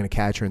point where they're going to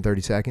catch her in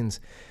 30 seconds,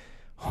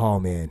 oh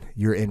man,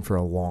 you're in for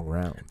a long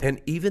round.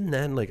 And even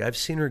then, like, I've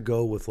seen her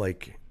go with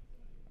like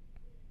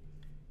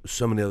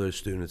some of the other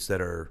students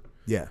that are,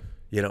 you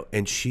know,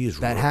 and she is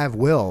that have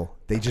will.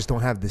 They just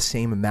don't have the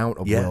same amount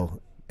of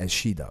will as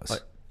she does.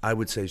 I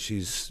would say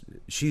she's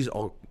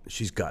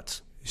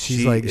guts.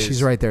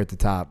 She's right there at the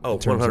top. Oh, in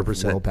terms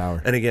 100%. Of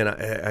willpower. And again,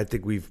 I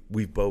think we've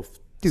both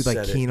dude like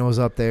Keno's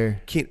up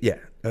there.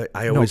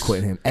 I always no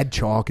quit him. Ed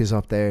Chalk is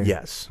up there.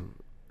 Yes,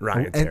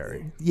 Ryan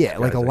Terry. Yeah,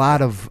 like a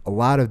lot of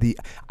the.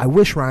 I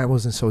wish Ryan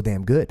wasn't so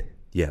damn good.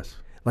 Yes,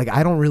 like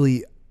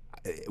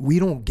we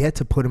don't get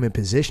to put him in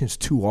positions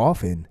too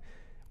often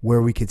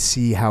where we could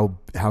see how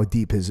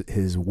deep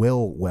his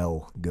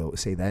will go.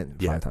 Say that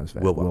 5 times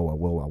fast.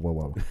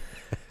 Will.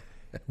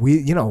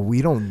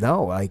 we don't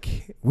know.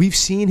 Like, we've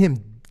seen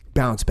him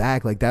bounce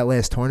back. Like that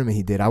last tournament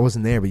he did, I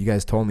wasn't there, but you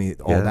guys told me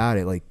all about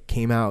it. Like,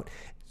 came out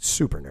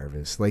super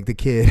nervous. Like the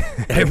kid,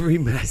 every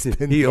match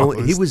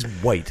he was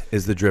white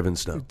as the driven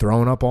snow,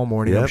 throwing up all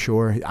morning. I'm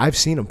sure. I've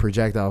seen him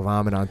projectile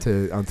vomit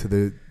onto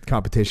the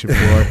competition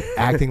floor,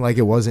 acting like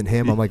it wasn't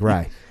him. I'm like,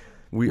 right.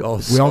 We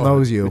all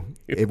knows you.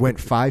 It went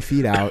 5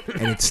 feet out,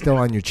 and it's still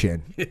on your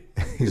chin.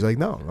 He's like,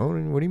 no.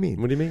 What do you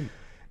mean? What do you mean?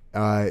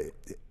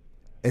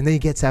 And then he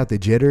gets out the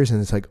jitters, and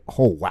it's like,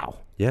 oh wow,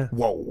 yeah,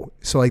 whoa.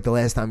 So like the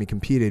last time he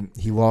competed,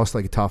 he lost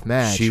like a tough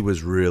match. She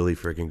was really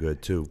freaking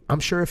good too. I'm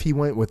sure if he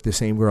went with the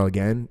same girl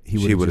again,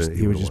 he would just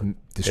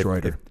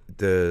destroyed her. If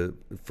the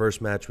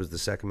first match was the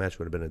second match,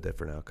 would have been a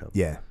different outcome.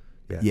 Yeah.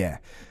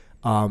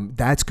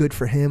 That's good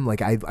for him.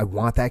 Like I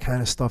want that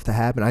kind of stuff to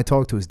happen. I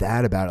talked to his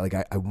dad about it. Like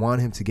I want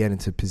him to get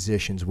into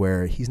positions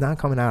where he's not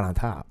coming out on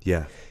top.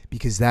 Yeah,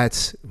 because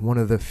that's one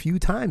of the few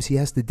times he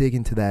has to dig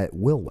into that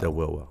will well. The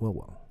will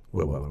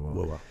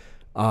well.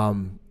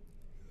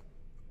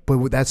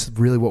 But that's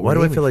really what. Why we're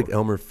do I feel for. like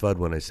Elmer Fudd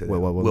when I say that?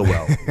 Well. We'll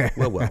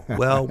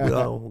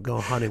go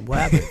hunting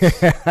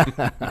rabbits.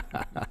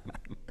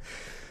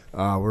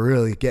 We're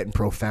really getting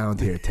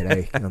profound here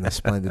today on the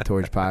Splendid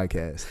Torch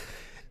podcast.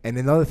 And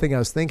another thing I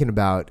was thinking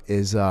about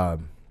is the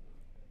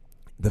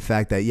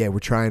fact that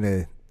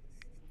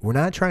we're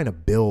not trying to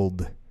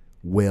build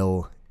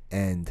will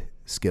and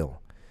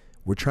skill.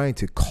 We're trying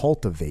to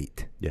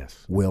cultivate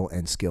will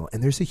and skill.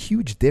 And there's a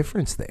huge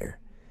difference there.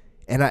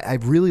 And I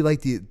really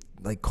like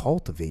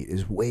cultivate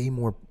is way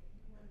more,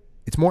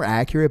 it's more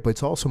accurate, but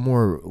it's also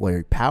more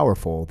like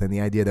powerful than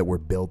the idea that we're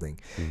building.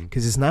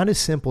 Because it's not as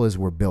simple as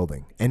we're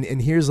building. And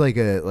here's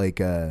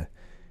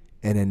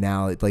an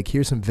analogy, like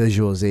here's some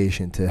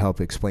visualization to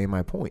help explain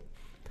my point.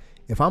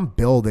 If I'm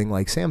building,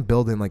 like say I'm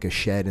building like a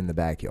shed in the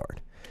backyard,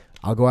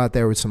 I'll go out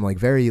there with some like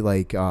very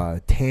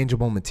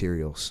tangible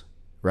materials,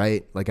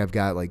 right? Like I've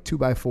got like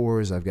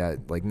 2x4s, I've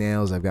got like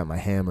nails, I've got my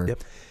hammer,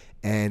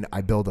 and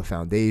I build a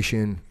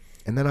foundation,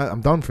 and then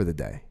I'm done for the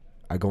day.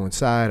 I go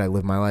inside, I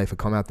live my life, I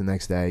come out the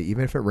next day,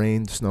 even if it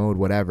rained, snowed,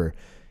 whatever,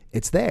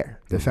 it's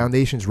there. The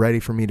foundation's ready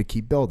for me to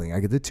keep building. I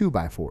get the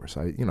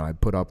 2x4s. I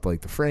put up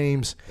like the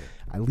frames.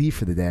 I leave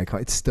for the day.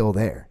 It's still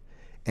there,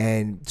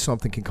 and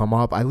something can come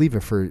up. I leave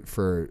it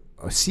for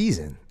a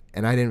season,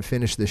 and I didn't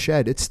finish the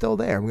shed. It's still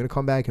there. I'm going to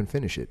come back and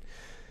finish it,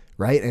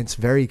 right? And it's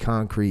very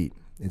concrete.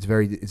 It's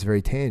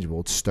very tangible.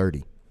 It's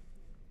sturdy.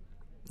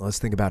 Let's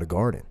think about a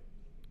garden.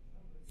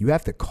 You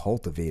have to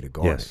cultivate a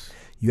garden. Yes.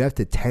 You have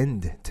to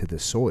tend to the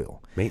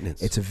soil.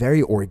 Maintenance. It's a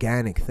very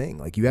organic thing.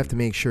 Like you have to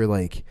make sure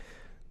like.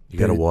 You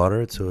got to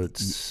water it so it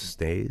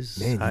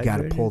stays. Man, you got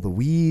to pull the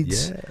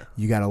weeds. Yeah.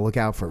 You got to look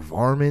out for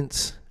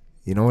varmints.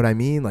 You know what I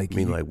mean? Like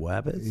like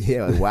wabbits?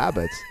 Yeah, like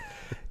wabbits.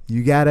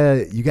 You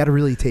gotta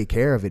really take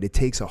care of it. It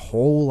takes a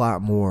whole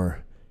lot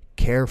more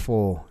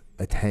careful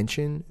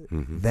attention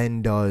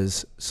than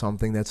does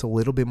something that's a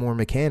little bit more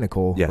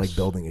mechanical, like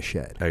building a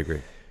shed. I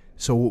agree.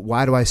 So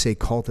why do I say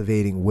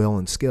cultivating will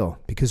and skill?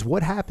 Because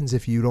what happens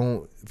if you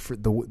don't, for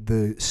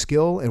the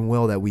skill and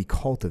will that we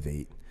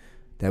cultivate,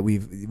 that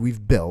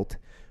we've built,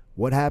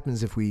 what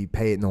happens if we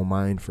pay it no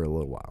mind for a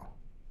little while?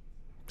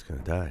 It's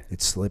gonna die.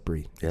 It's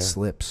slippery. Yeah. It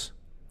slips.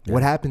 Yeah.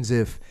 What happens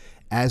if,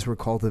 as we're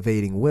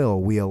cultivating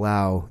will, we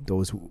allow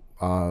those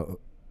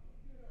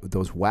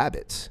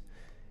wabbits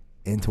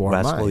into our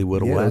Rascally mind?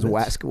 little those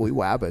wabbits. wascally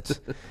wabbits.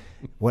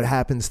 What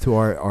happens to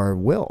our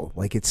will?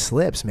 Like it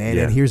slips, man.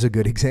 Yeah. And here's a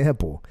good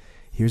example.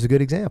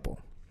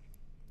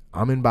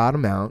 I'm in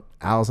bottom mount.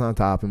 Al's on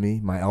top of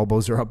me. My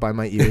elbows are up by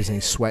my ears, and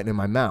he's sweating in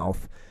my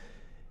mouth.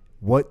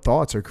 What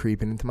thoughts are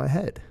creeping into my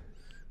head?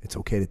 It's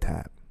okay to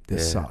tap.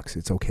 This sucks.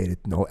 It's okay to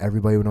know.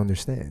 Everybody would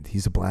understand.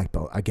 He's a black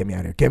belt. Get me out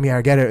of here. Get me out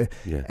of here. Get it.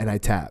 Yeah. And I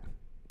tap.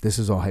 This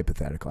is all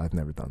hypothetical. I've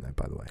never done that,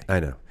 by the way. I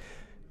know.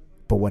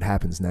 But what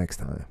happens next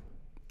time?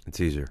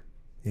 It's easier.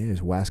 Yeah, there's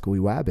wascally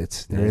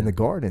wabbits. They're in the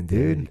garden,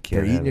 dude.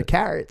 They're eating your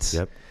carrots.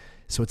 Yep.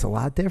 So it's a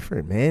lot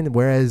different, man.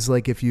 Whereas,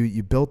 like, if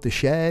you built the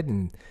shed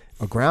and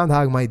a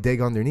groundhog might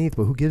dig underneath,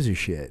 but who gives a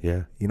shit?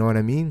 Yeah. You know what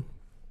I mean?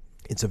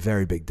 It's a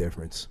very big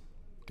difference.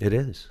 It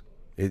is.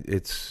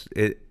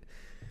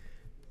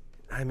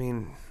 I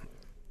mean,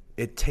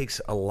 it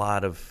takes a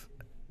lot of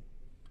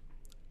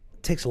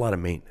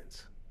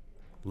maintenance.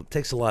 It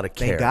takes a lot of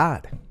care. Thank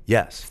God.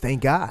 Yes.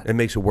 Thank God. It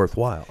makes it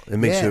worthwhile.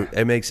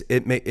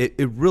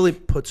 It really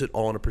puts it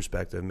all into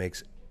perspective. It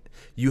makes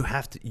you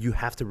have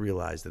to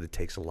realize that it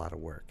takes a lot of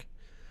work.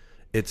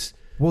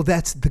 Well,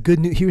 that's the good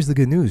news. Here's the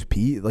good news,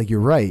 Pete. Like, you're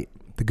right.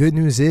 The good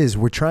news is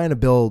we're trying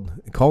to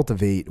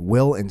cultivate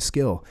will and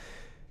skill.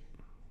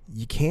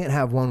 You can't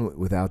have one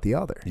without the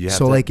other.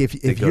 So like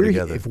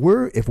if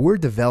we're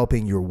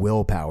developing your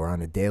willpower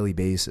on a daily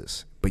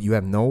basis, but you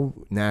have no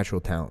natural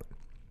talent,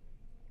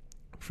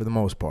 for the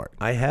most part.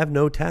 I have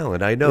no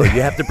talent. I know.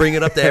 You have to bring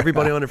it up to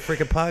everybody on a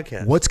freaking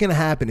podcast. What's going to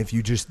happen if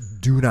you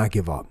just do not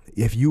give up?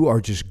 If you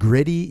are just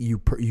gritty, you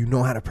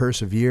know how to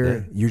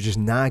persevere, you're just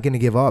not going to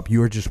give up.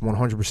 You are just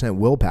 100%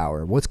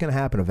 willpower. What's going to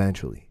happen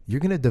eventually? You're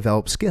going to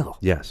develop skill.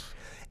 Yes.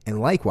 And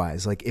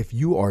likewise, like if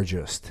you are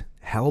just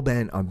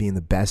hell-bent on being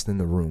the best in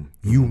the room.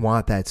 You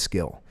want that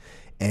skill.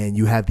 And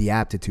you have the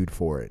aptitude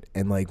for it.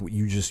 And like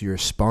you're a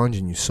sponge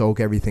and you soak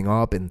everything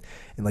up and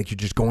like you're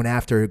just going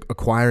after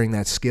acquiring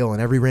that skill.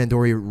 And every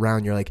randori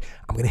round you're like,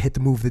 I'm going to hit the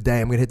move of the day.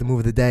 I'm going to hit the move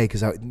of the day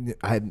because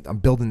I'm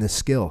building this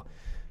skill.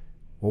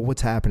 Well,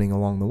 what's happening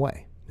along the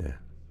way? Yeah.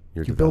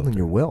 You're building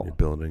your will. You're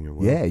building your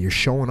will. Yeah, you're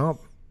showing up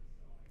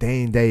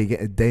day in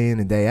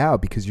and day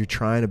out because you're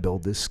trying to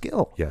build this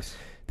skill. Yes.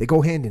 They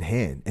go hand in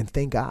hand, and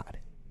thank God.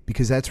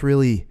 Because that's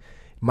really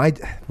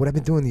what I've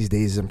been doing these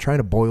days is I'm trying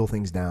to boil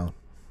things down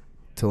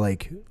to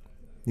like,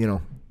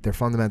 their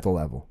fundamental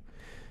level.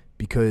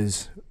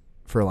 Because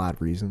for a lot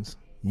of reasons,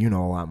 a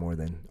lot more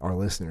than our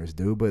listeners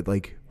do, but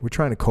like we're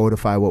trying to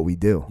codify what we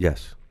do.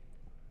 Yes.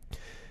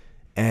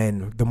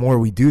 And the more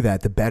we do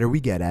that, the better we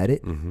get at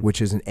it,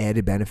 which is an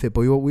added benefit.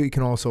 But we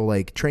can also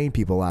like train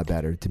people a lot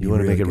better to be You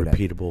want to really make it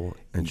good repeatable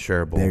and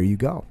shareable. There you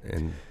go.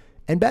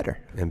 And better.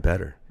 And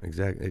better.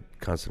 Exactly.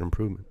 Constant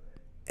improvement.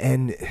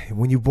 And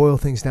when you boil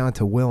things down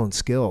to will and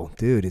skill,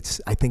 dude,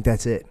 I think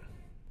that's it.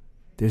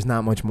 There's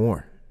not much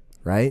more,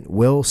 right?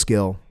 Will,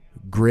 skill,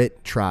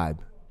 grit,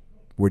 tribe.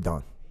 We're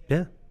done.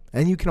 Yeah.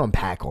 And you can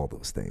unpack all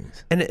those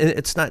things. And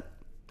it's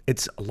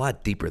a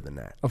lot deeper than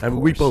that. Of course.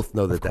 We both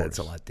know that it's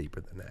a lot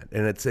deeper than that.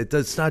 And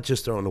it's not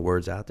just throwing the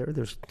words out there.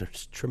 There's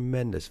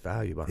tremendous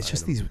value behind it.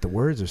 It's just the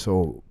words are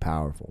so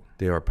powerful.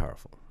 They are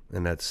powerful.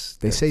 And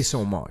they say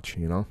so much,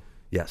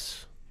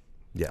 Yes.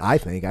 Yeah. I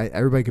think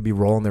everybody could be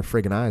rolling their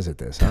friggin' eyes at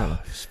this. I don't know.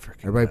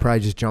 Everybody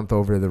probably just jumped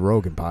over to the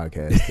Rogan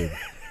podcast to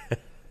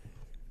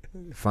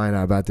find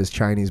out about this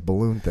Chinese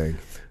balloon thing.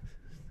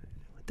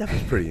 That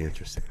was pretty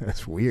interesting.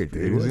 That's weird,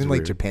 dude. It was in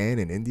like Japan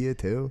and India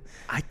too.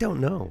 I don't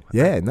know.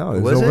 Yeah, no,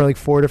 it was over like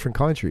 4 different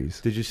countries.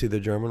 Did you see the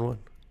German one?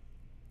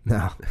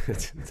 No.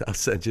 I'll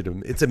send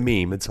you it's a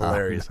meme. It's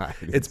hilarious.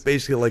 It's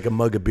basically like a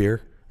mug of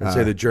beer and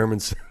say the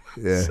Germans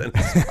sent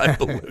a spy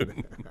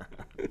balloon.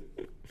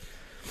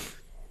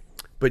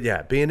 But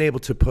yeah, being able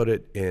to put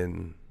it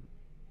in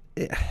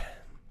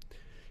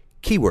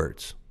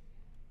keywords.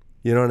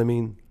 You know what I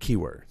mean?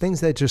 Keywords.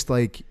 Things that just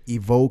like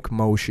evoke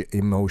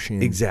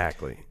emotion.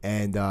 Exactly.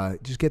 And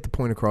just get the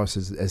point across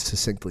as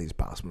succinctly as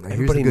possible. Now,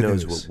 everybody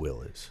knows what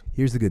will is.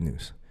 Here's the good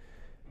news.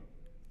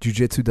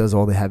 Jiu-jitsu does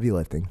all the heavy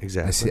lifting.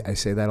 Exactly. I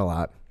say that a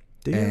lot.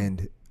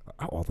 And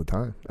all the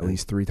time, at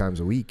least 3 times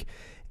a week.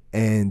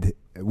 And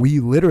we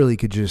literally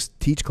could just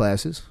teach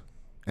classes.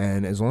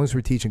 And as long as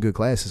we're teaching good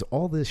classes,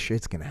 all this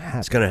shit's going to happen.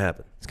 It's going to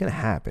happen. It's going to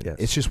happen. Yes.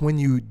 It's just when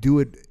you do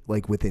it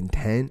like with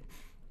intent,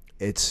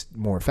 it's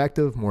more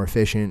effective, more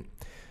efficient,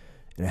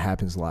 and it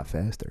happens a lot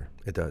faster.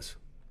 It does.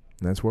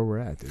 And that's where we're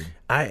at, dude.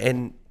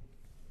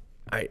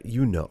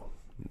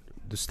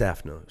 The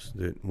staff knows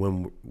that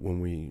when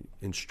we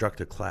instruct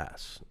a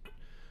class,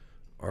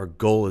 our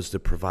goal is to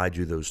provide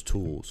you those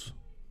tools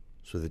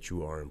so that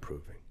you are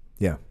improving.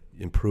 Yeah.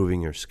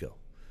 Improving your skill.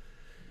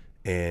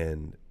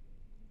 And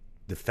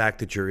the fact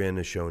that you're in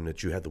is showing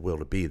that you have the will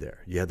to be there.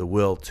 You have the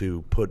will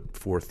to put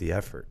forth the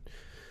effort.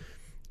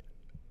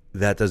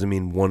 That doesn't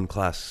mean one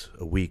class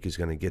a week is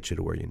going to get you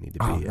to where you need to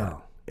be.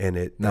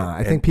 No.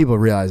 I think people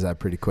realize that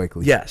pretty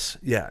quickly. Yes,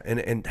 yeah,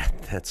 and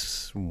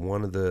that's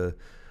one of the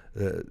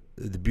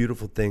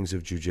beautiful things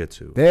of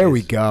jiu-jitsu. There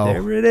we go.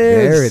 There it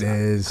is. There it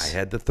is. I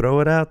had to throw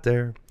it out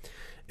there.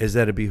 Is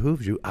that it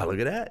behooves you? Look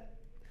at that.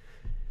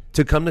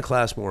 To come to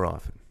class more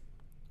often.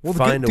 Well,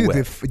 Find a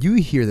way. You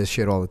hear this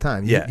shit all the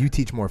time. Yeah. You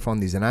teach more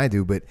fundies than I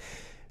do, but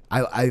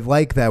I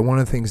like that one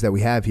of the things that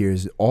we have here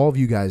is all of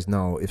you guys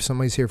know if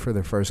somebody's here for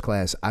their first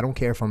class, I don't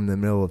care if I'm in the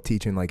middle of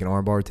teaching like an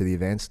armbar to the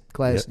advanced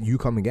class, you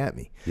come and get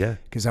me. Yeah.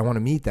 Because I want to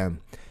meet them.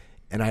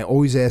 And I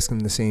always ask them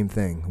the same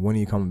thing. When are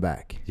you coming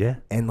back? Yeah.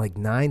 And like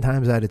 9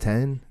 times out of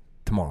 10,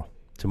 tomorrow.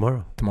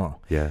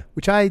 Yeah.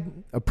 Which I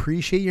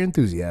appreciate your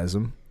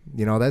enthusiasm.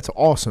 That's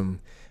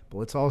awesome. But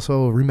let's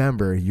also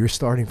remember, you're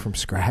starting from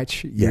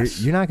scratch.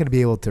 You're not going to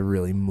be able to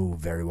really move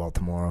very well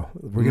tomorrow.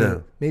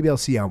 Maybe I'll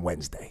see you on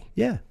Wednesday.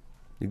 Yeah.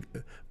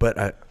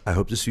 But I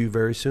hope to see you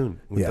very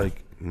soon with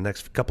like the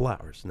next couple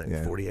hours,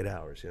 next 48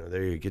 hours.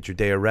 There you get your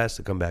day of rest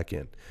to come back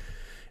in.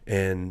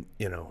 And,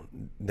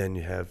 then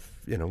you have,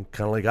 kind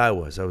of like I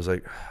was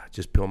like,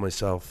 just peel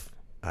myself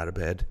out of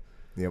bed.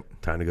 Yep.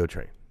 Time to go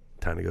train.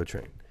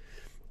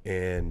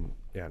 And,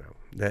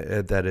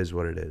 that is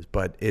what it is.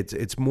 But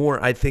it's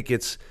more, I think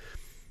it's,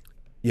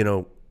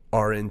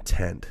 our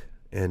intent,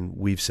 and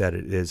we've said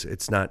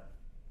it's not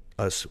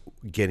us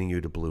getting you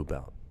to blue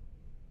belt.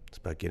 It's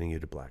about getting you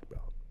to black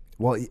belt.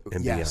 Well,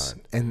 and yes.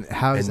 beyond. And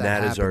how does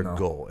that happen, is our though?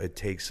 goal.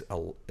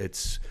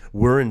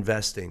 We're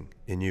investing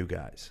in you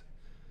guys.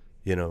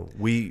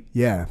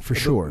 For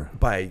sure.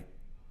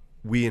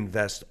 We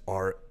invest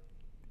our,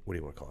 what do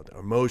you want to call it? Our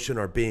emotion,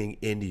 our being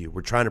into you.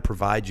 We're trying to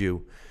provide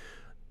you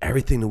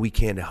everything that we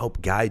can to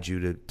help guide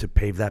you to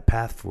pave that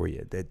path for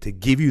you, to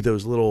give you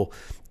those little,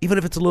 even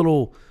if it's a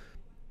little,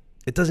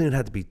 it doesn't even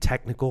have to be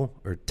technical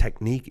or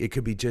technique. It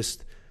could be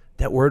just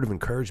that word of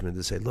encouragement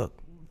to say, look,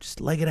 just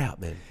leg it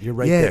out, man. You're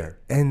right there.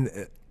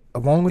 And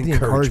along with the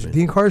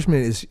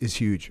encouragement is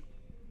huge.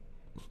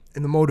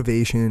 And the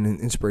motivation and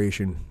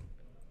inspiration,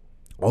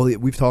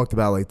 we've talked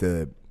about like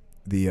the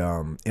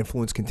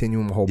influence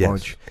continuum a whole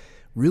bunch.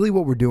 Really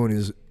what we're doing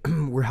is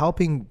we're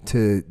helping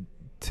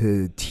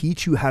to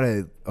teach you how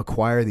to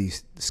acquire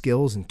these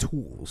skills and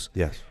tools.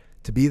 Yes.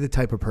 To be the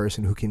type of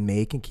person who can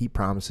make and keep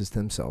promises to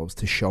themselves,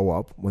 to show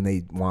up when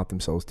they want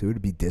themselves to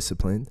be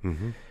disciplined.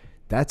 Mm-hmm.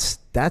 That's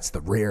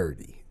the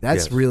rarity.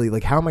 That's really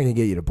like, how am I going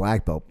to get you to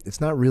black belt? It's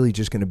not really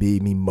just going to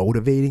be me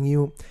motivating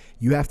you.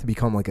 You have to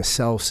become like a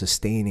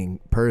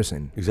self-sustaining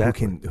person.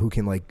 Exactly. Who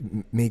can like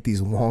make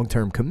these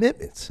long-term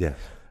commitments. Yeah.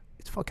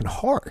 It's fucking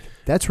hard.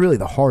 That's really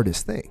the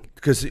hardest thing.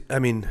 Because I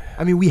mean,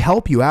 we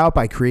help you out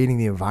by creating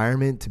the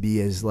environment to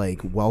be as like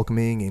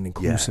welcoming and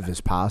inclusive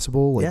as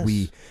possible. Like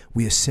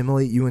we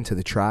assimilate you into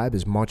the tribe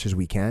as much as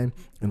we can,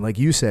 and like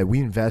you said, we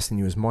invest in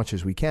you as much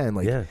as we can.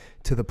 Like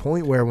to the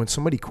point where when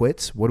somebody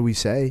quits, what do we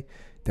say?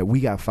 That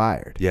we got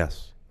fired.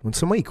 Yes. When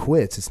somebody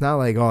quits, it's not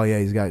like, oh yeah,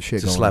 he's got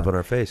shit. It's going a slap on on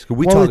our face.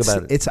 We talk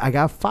about it. It's I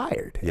got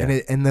fired, yeah.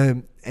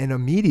 and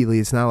immediately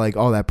it's not like,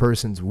 oh, that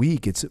person's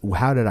weak. It's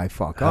how did I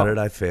fuck up? How did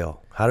I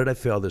fail? How did I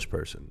fail this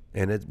person?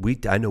 And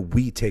I know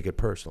we take it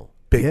personal,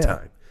 big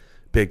time,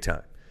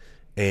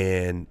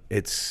 and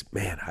it's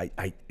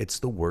it's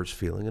the worst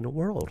feeling in the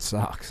world. It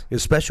sucks,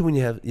 especially when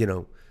you have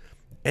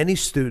any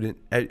student.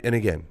 And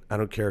again, I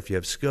don't care if you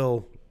have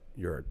skill,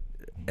 you're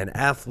an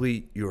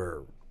athlete,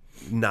 you're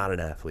not an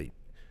athlete.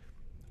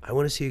 I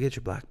want to see you get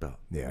your black belt.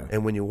 Yeah.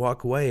 And when you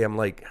walk away, I'm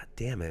like, God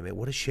damn it, man,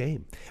 what a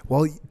shame.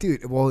 Well,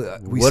 dude,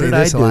 we say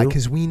this a lot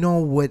because we know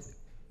what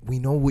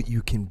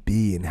you can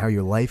be and how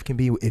your life can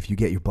be if you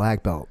get your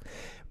black belt.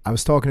 I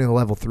was talking to the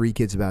level 3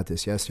 kids about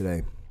this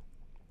yesterday,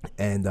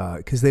 and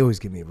because they always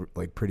give me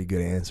like pretty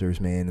good answers,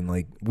 man, and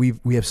like we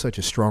have such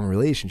a strong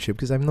relationship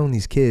because I've known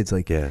these kids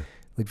like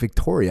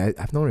Victoria.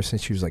 I've known her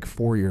since she was like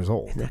 4 years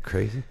old. Isn't that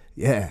crazy?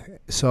 Yeah.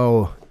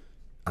 So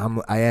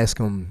I ask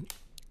them.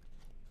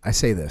 I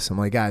say this. I'm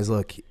like, guys,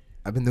 look,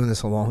 I've been doing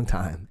this a long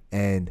time,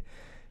 and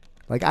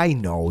like I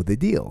know the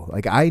deal.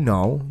 Like I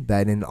know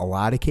that in a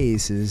lot of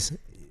cases,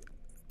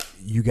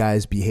 you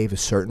guys behave a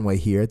certain way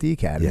here at the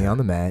academy on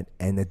the mat,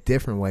 and a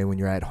different way when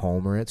you're at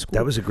home or at school.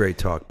 That was a great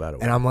talk, by the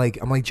way. And I'm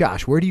like,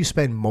 Josh, where do you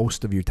spend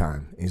most of your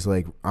time? He's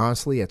like,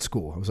 honestly, at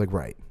school. I was like,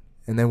 right.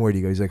 And then where do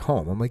you go? He's like,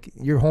 home. I'm like,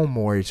 you're home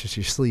more. It's just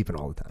you're sleeping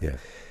all the time. Yeah.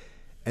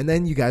 And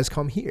then you guys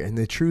come here. And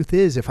the truth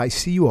is, if I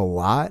see you a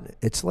lot,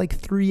 it's like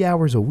 3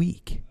 hours a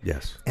week.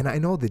 Yes. And I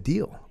know the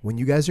deal. When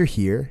you guys are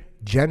here,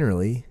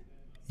 generally,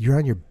 you're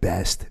on your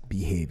best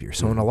behavior.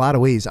 So in a lot of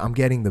ways, I'm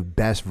getting the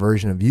best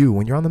version of you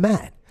when you're on the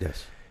mat.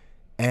 Yes.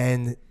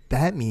 And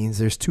that means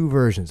there's 2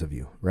 versions of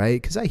you, right?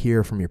 Because I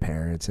hear from your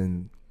parents,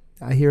 and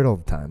I hear it all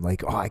the time.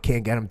 Like, oh, I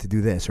can't get them to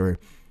do this. Or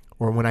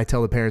when I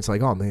tell the parents,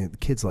 like, oh, man, the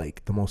kid's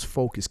like the most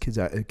focused kid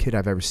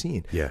I've ever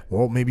seen. Yeah.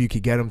 Well, maybe you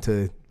could get them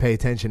to pay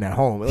attention at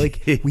home.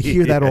 Like, we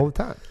hear that all the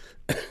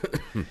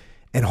time.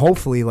 And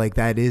hopefully, like,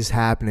 that is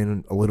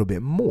happening a little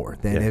bit more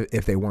than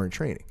if they weren't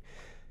training.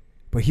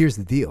 But here's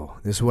the deal.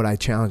 This is what I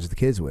challenge the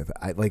kids with.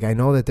 I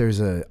know that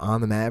there's a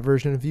on-the-mat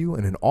version of you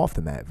and an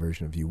off-the-mat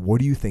version of you. What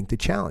do you think the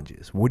challenge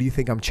is? What do you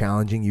think I'm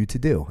challenging you to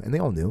do? And they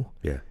all knew.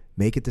 Yeah.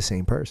 Make it the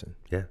same person.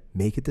 Yeah.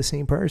 Make it the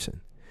same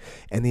person.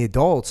 And the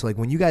adults, like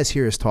when you guys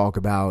hear us talk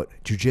about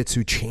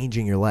jiu-jitsu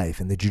changing your life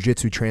and the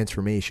jiu-jitsu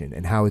transformation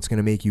and how it's going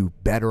to make you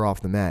better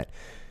off the mat,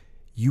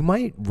 you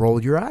might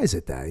roll your eyes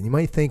at that. And you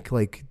might think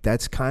like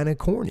that's kind of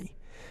corny.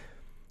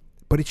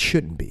 But it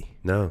shouldn't be.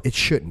 No. It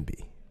shouldn't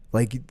be.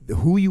 Like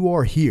who you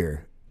are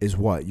here is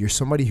what? You're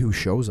somebody who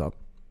shows up,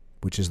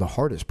 which is the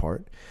hardest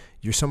part.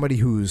 You're somebody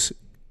who's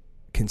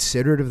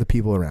considerate of the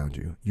people around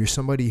you. You're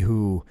somebody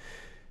who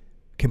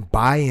can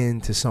buy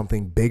into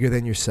something bigger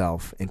than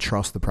yourself and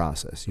trust the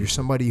process. You're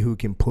somebody who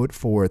can put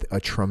forth a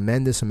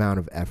tremendous amount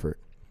of effort.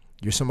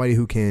 You're somebody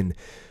who can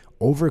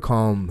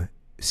overcome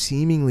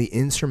seemingly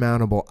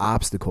insurmountable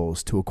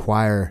obstacles to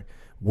acquire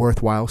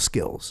worthwhile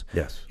skills.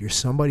 Yes. You're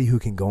somebody who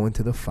can go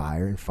into the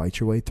fire and fight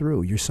your way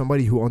through. You're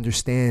somebody who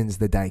understands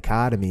the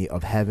dichotomy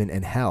of heaven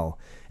and hell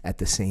at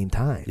the same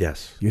time.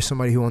 Yes. You're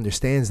somebody who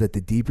understands that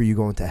the deeper you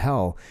go into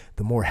hell,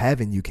 the more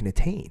heaven you can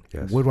attain.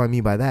 Yes. What do I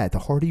mean by that? The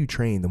harder you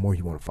train, the more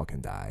you want to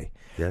fucking die.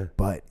 Yeah.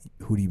 But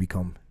who do you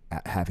become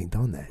having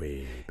done that?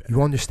 Way better.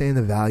 You understand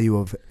the value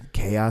of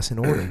chaos and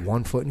order.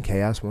 1 foot in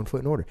chaos, 1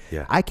 foot in order.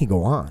 Yeah. I can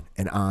go on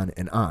and on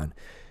and on.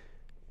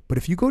 But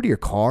if you go to your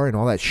car and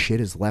all that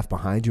shit is left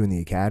behind you in the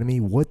academy,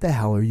 what the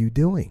hell are you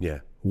doing? Yeah.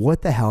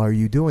 What the hell are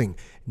you doing?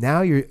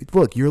 Now you're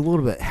a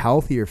little bit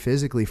healthier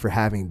physically for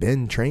having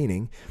been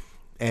training,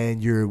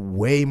 and you're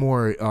way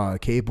more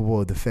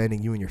capable of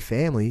defending you and your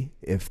family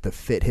if the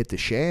fit hit the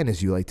shan,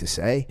 as you like to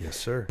say. Yes,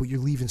 sir. But you're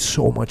leaving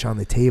so much on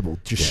the table.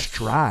 Just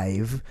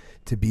strive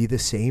to be the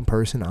same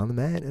person on the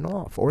mat and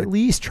off, or at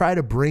least try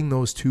to bring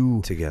those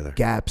two together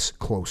gaps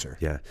closer.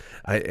 Yeah.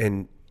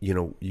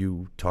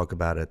 You talk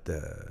about it,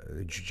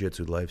 the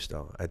jiu-jitsu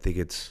lifestyle. I think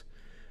it's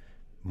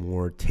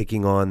more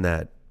taking on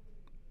that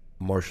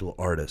martial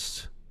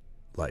artist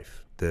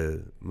life,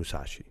 the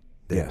Musashi.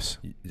 Yes.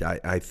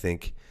 I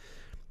think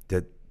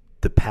that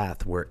the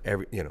path where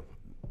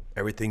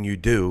everything you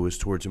do is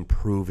towards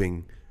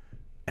improving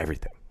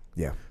everything.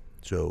 Yeah.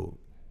 So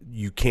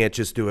you can't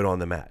just do it on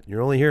the mat.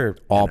 You're only here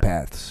all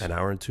paths. An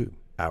hour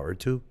or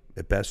two,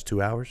 at best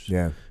 2 hours.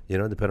 Yeah. You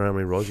know, depending on how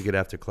many rolls you get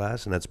after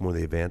class, and that's more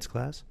the advanced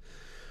class.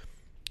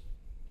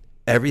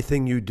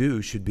 Everything you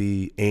do should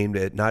be aimed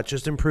at not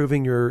just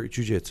improving your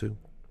jiu-jitsu,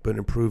 but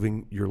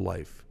improving your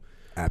life.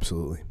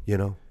 Absolutely. You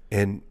know,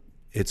 and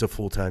it's a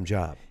full-time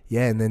job.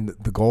 Yeah, and then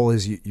the goal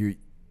is you're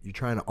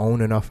trying to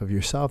own enough of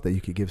yourself that you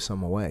could give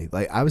some away.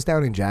 Like, I was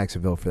down in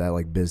Jacksonville for that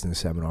like business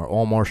seminar,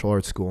 all martial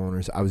arts school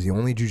owners. I was the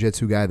only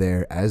jiu-jitsu guy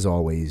there, as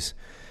always.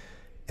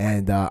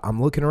 And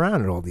I'm looking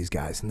around at all these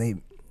guys,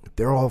 and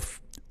they're all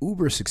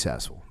uber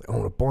successful. They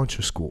own a bunch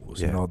of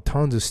schools, you know,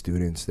 tons of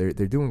students. They're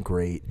doing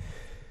great.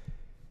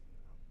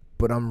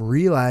 But I'm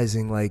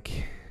realizing,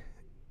 like,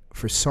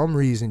 for some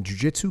reason,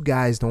 jiu-jitsu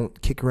guys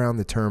don't kick around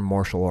the term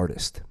martial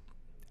artist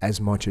as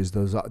much as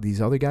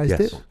these other guys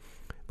do.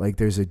 Like,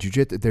 there's a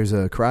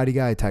karate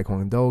guy, a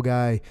taekwondo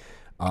guy,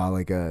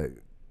 like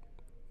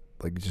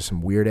just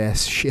some weird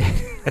ass shit.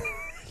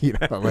 You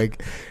know,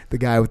 like the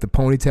guy with the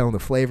ponytail and the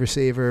flavor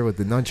saver with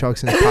the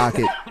nunchucks in his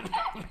pocket.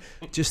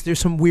 Just there's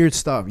some weird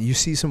stuff. You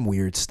see some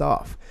weird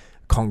stuff.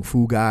 Kung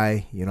fu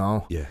guy, you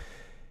know. Yeah.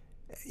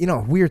 You know,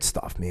 weird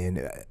stuff,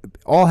 man.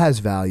 All has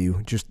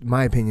value. Just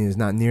my opinion is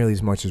not nearly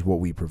as much as what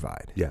we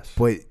provide. Yes.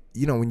 But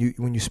you know,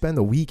 when you spend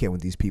a weekend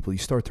with these people, you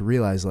start to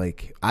realize,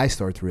 like, I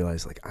start to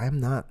realize, like, I'm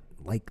not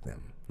like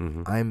them.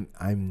 Mm-hmm.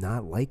 I'm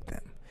not like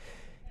them.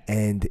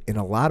 And in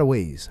a lot of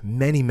ways,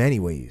 many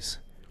ways,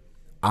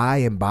 I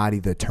embody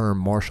the term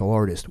martial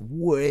artist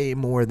way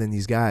more than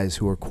these guys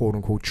who are quote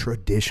unquote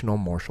traditional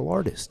martial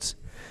artists.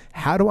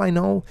 How do I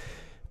know?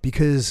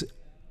 Because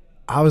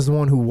I was the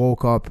one who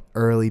woke up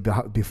early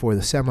before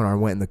the seminar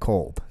and went in the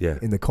cold. Yeah.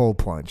 In the cold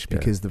plunge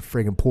because the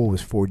friggin' pool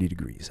was 40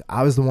 degrees.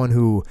 I was the one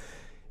who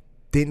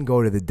didn't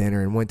go to the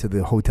dinner and went to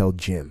the hotel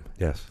gym.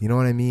 Yes. You know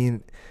what I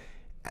mean?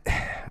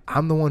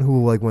 I'm the one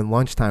who, like, when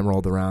lunchtime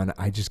rolled around,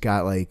 I just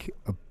got like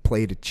a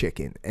plate of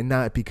chicken. And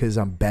not because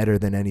I'm better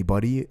than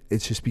anybody.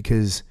 It's just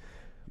because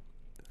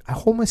I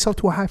hold myself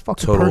to a high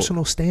fucking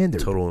personal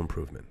standard. Total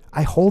improvement.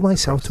 I hold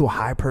myself to a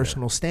high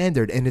personal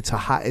standard, and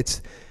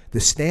the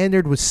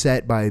standard was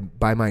set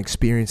by my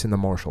experience in the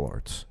martial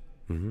arts.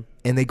 Mm-hmm.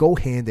 And they go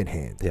hand in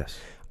hand. Yes.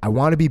 I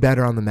want to be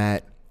better on the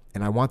mat,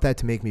 and I want that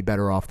to make me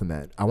better off the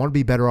mat. I want to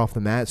be better off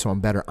the mat, so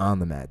I'm better on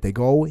the mat. They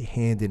go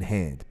hand in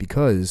hand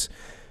because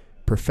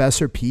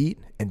Professor Pete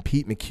and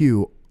Pete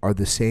McHugh are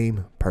the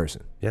same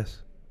person.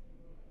 Yes.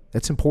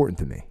 That's important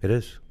to me. It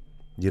is.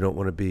 You don't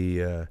want to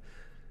be,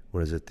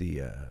 what is it,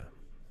 the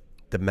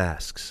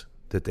masks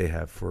that they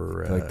have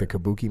for... like the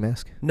kabuki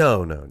mask?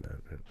 No.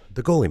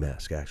 The goalie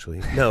mask,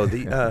 actually. No,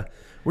 the,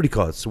 what do you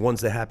call it? So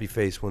one's the happy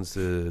face, one's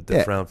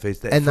the frown face.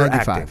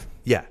 N95.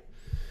 Yeah.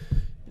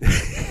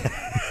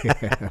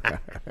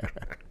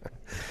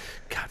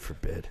 God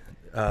forbid.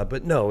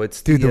 But no,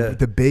 it's... Dude,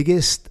 the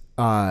biggest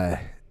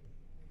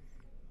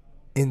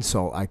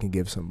insult I can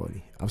give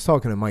somebody. I was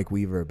talking to Mike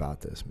Weaver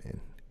about this, man.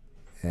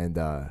 And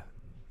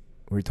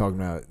we were talking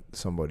about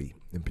somebody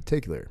in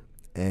particular.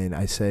 And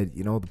I said,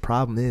 you know, the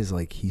problem is,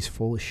 like, he's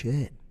full of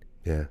shit.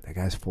 Yeah. That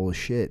guy's full of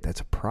shit. That's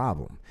a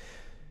problem.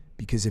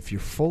 Because if you're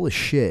full of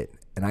shit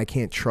and I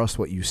can't trust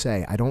what you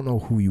say, I don't know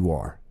who you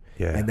are.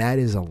 Yeah. And that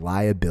is a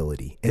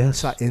liability.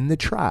 Yes. In the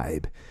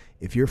tribe,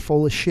 if you're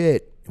full of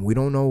shit and we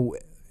don't know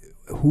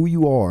who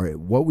you are,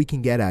 what we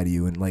can get out of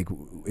you, and, like,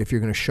 if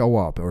you're going to show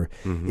up or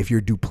if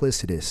you're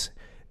duplicitous,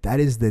 that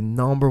is the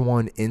number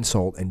one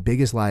insult and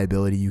biggest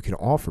liability you can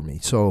offer me.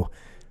 So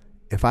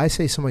if I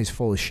say somebody's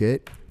full of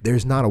shit,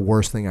 there's not a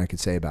worse thing I could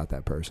say about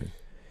that person.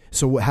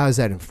 So how does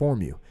that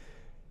inform you?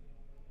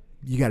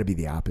 You got to be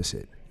the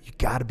opposite. You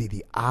got to be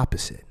the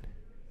opposite.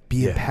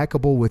 Be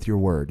impeccable with your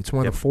word. It's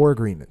one of the 4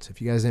 agreements.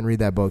 If you guys didn't read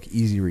that book,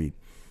 easy read.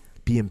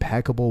 Be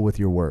impeccable with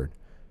your word,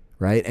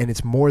 right? And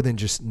it's more than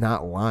just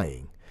not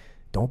lying.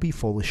 Don't be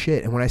full of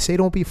shit. And when I say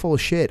don't be full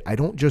of shit, I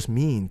don't just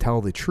mean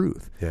tell the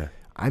truth. Yeah.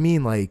 I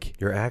mean, like,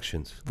 your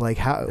actions. Like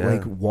how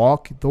like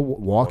walk your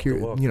walk.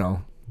 You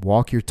know,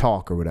 walk your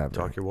talk or whatever.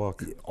 Talk your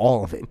walk.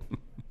 All of it.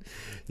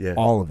 Yeah.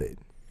 All of it.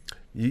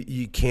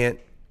 You can't,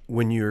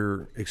 when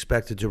you're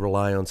expected to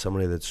rely on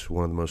somebody that's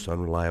one of the most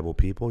unreliable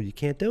people, you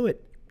can't do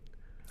it.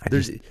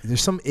 There's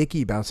some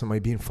icky about somebody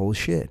being full of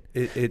shit.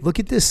 Look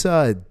at this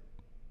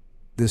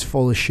this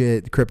full of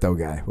shit crypto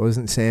guy.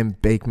 Wasn't Sam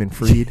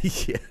Bankman-Fried?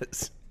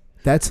 Yes.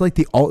 That's like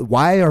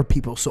why are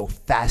people so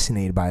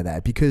fascinated by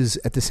that? Because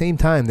at the same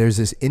time, there's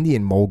this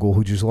Indian mogul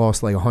who just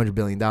lost like $100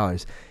 billion.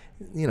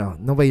 You know,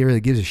 nobody really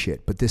gives a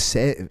shit. But this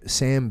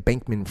Sam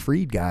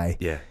Bankman-Fried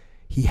guy,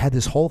 he had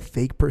this whole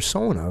fake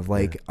persona of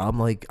like, I'm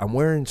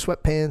wearing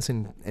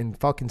sweatpants and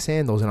fucking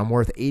sandals and I'm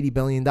worth $80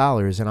 billion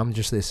and I'm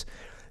just this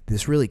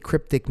really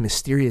cryptic,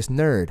 mysterious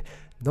nerd.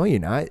 No,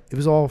 you're not. It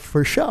was all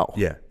for show.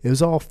 Yeah. It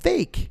was all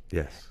fake.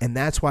 Yes. And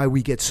that's why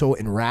we get so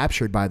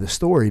enraptured by the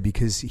story,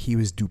 because he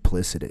was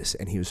duplicitous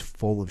and he was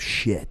full of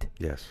shit.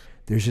 Yes.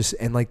 There's just,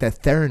 and like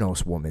that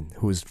Theranos woman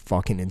who was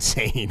fucking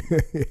insane.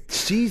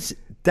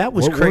 That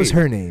was crazy. What was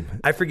her name?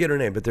 I forget her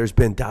name, but there's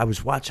been, I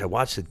watched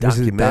a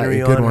documentary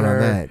a good on one her. on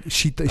that.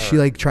 She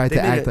like tried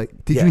to act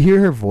like, did yeah. you hear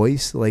her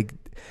voice? Like,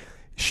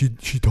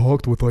 she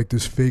talked with like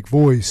this fake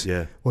voice,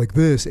 like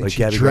this, and like she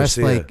Gabby dressed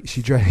Garcia.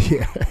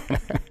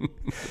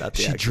 like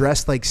she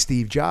dressed like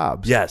Steve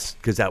Jobs. Yes,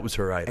 because that was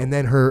her idol. And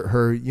then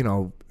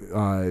her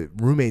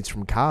roommates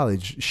from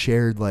college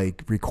shared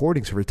like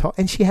recordings of her talk,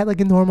 and she had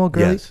like a normal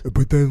girl. Yes.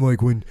 But then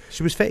like when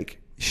she was fake,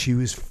 she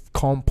was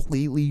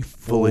completely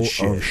full of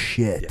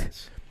shit.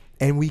 Yes.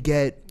 And we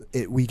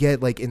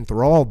get like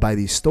enthralled by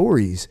these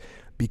stories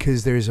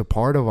because there's a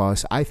part of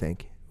us, I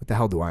think. What the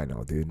hell do I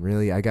know, dude?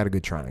 Really, I got a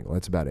good triangle.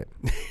 That's about it.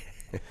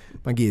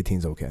 My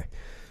guillotine's okay.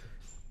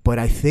 But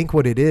I think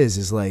what it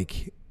is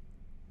like,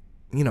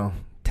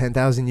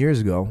 10,000 years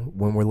ago,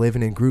 when we're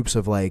living in groups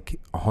of like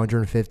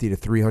 150 to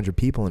 300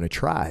 people in a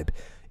tribe,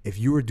 if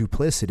you were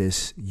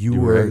duplicitous, you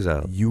were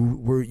exiled.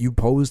 You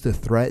posed a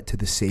threat to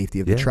the safety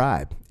of the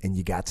tribe, and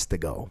you got to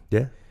go.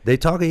 Yeah, they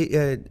talk.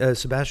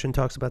 Sebastian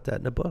talks about that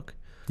in a book.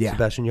 Yeah,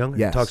 Sebastian Young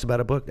talks about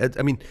a book.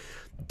 I mean,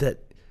 that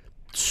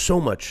so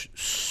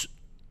much.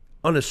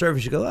 On the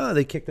surface, you go, oh,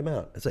 they kicked them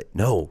out. It's like,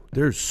 no,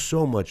 there's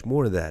so much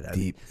more to that.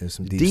 Deep. There's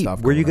some deep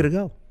stuff. Where are you going to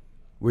go?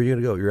 Where are you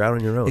going to go? You're out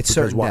on your own. It's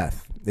certain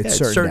death. It's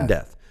certain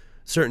death.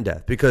 Certain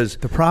death. Because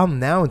the problem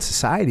now in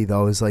society,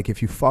 though, is like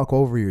if you fuck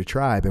over your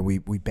tribe and we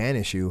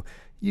banish you,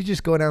 you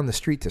just go down the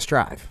street to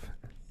strive.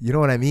 You know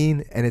what I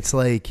mean? And it's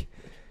like,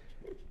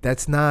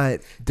 there's not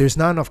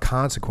enough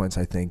consequence,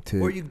 I think, to...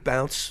 Or you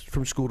bounce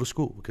from school to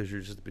school because you're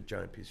just a big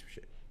giant piece of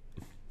shit.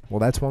 Well,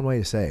 that's one way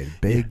to say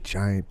it. Big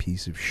giant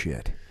piece of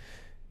shit.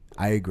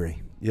 I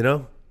agree.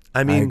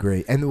 I mean, I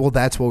agree. And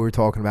that's what we're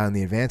talking about in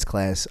the advanced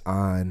class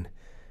on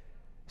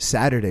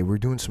Saturday. We're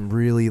doing some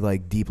really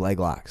like deep leg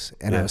locks.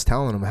 And I was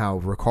telling him how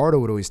Ricardo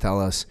would always tell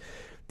us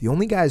the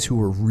only guys who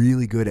were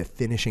really good at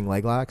finishing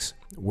leg locks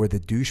were the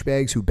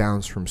douchebags who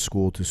bounced from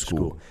school to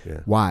school.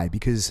 Yeah. Why?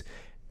 Because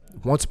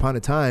once upon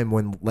a time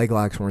when leg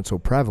locks weren't so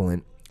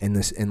prevalent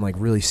and like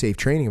really safe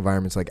training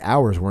environments like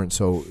ours weren't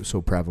so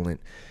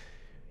prevalent,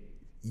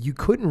 you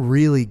couldn't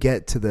really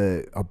get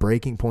to a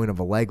breaking point of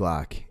a leg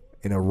lock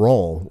in a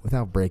roll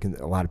without breaking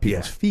a lot of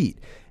people's feet.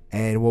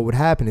 And what would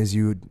happen is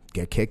you would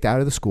get kicked out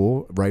of the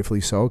school,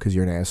 rightfully so, because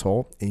you're an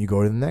asshole, and you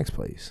go to the next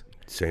place.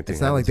 Same thing. It's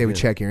not like they would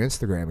check your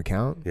Instagram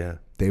account. Yeah.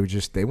 They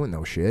wouldn't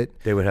know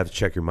shit. They would have to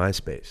check your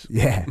MySpace.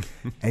 Yeah.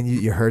 And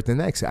you hurt the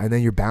next, and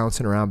then you're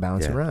bouncing around.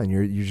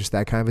 You're just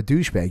that kind of a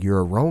douchebag.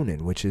 You're a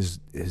Ronin, which is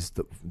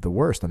the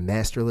worst, a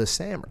masterless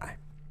samurai.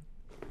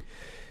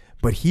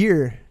 But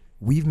here,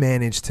 we've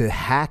managed to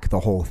hack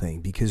the whole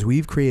thing because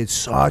we've created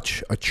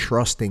such a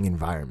trusting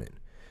environment,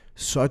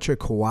 such a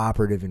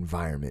cooperative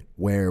environment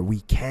where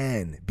we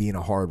can be in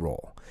a hard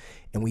roll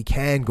and we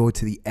can go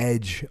to the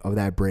edge of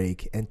that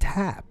break and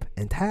tap.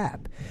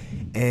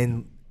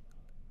 And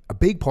a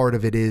big part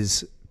of it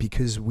is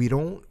because we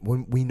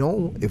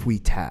know if we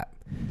tap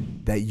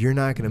that you're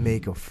not going to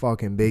make a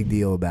fucking big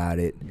deal about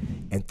it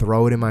and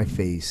throw it in my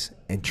face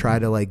and try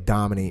to like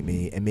dominate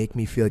me and make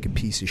me feel like a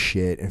piece of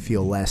shit and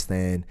feel less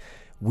than.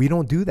 We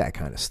don't do that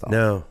kind of stuff.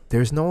 No.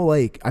 There's no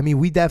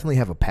we definitely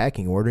have a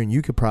packing order, and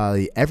you could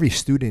probably, every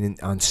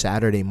student on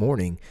Saturday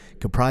morning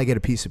could probably get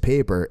a piece of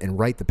paper and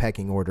write the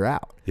packing order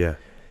out. Yeah.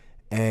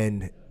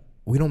 And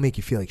we don't make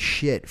you feel like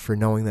shit for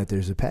knowing that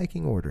there's a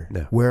packing order.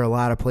 No. Where a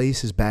lot of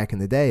places back in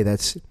the day,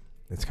 that's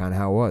kind of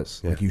how it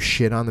was. Yeah. Like you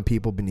shit on the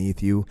people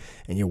beneath you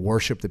and you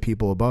worship the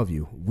people above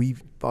you. We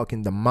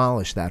fucking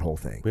demolished that whole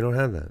thing. We don't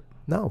have that.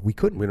 No, we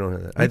couldn't. We don't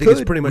have that. I think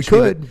it's pretty much... We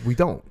could. We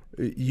don't.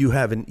 You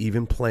have an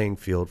even playing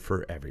field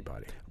for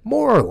everybody.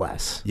 More or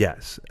less.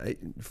 Yes,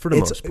 for the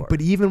most part.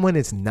 But even when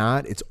it's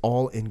not, it's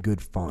all in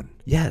good fun.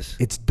 Yes.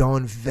 It's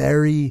done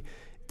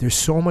there's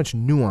so much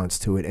nuance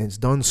to it, and it's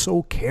done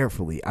so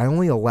carefully. I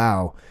only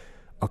allow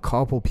a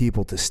couple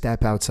people to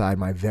step outside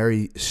my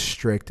very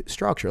strict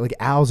structure. Like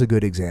Al's a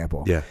good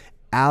example. Yeah.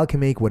 Al can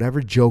make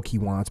whatever joke he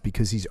wants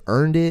because he's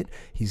earned it.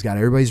 He's got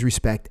everybody's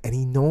respect, and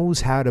he knows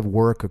how to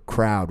work a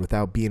crowd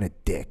without being a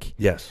dick.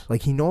 Yes.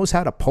 Like he knows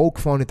how to poke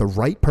fun at the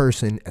right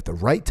person at the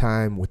right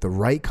time with the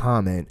right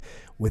comment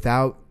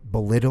without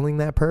belittling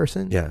that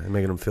person. Yeah, and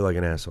making them feel like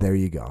an asshole. There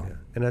you go. Yeah.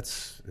 And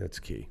that's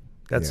key.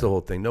 That's the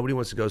whole thing. Nobody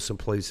wants to go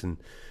someplace and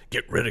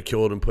get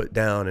ridiculed and put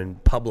down in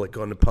public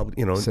on the public,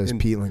 Says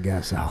Pete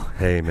Langasso.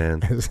 Hey,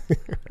 man.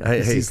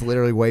 He's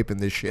literally wiping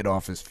this shit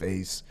off his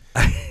face.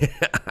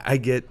 I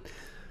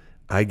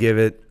give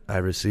it, I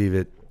receive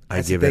it,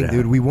 I give it out.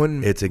 Dude, we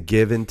wouldn't. It's a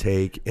give and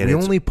take. And we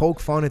only poke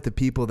fun at the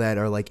people that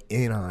are like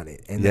in on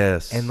it. And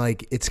yes. And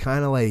like, it's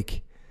kind of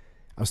like,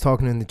 I was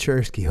talking in the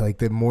Chersky, like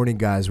the morning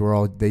guys were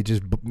all, they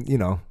just,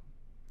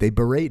 they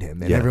berate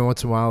him. And every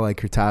once in a while, like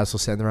Kurtas will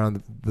send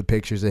around the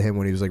pictures of him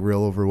when he was like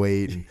real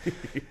overweight. And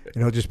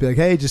he'll just be like,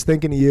 hey, just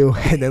thinking of you.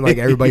 And then like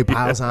everybody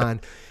piles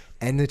on.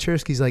 And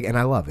Nachersky's like, and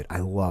I love it. Yeah.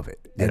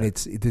 And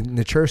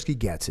Nachersky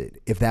gets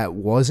it. If that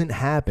wasn't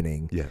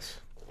happening, yes,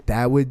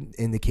 that would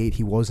indicate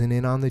he wasn't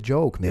in on the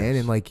joke, man.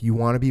 Yes. And like, you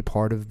want to be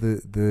part of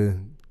the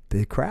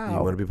crowd.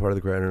 You want to be part of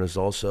the crowd. And it's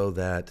also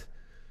that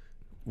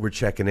we're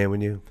checking in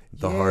with you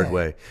the hard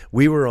way.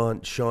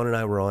 Sean and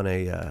I were on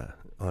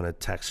a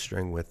text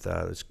string with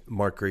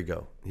Mark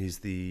Grigo. He's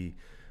the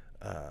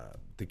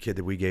kid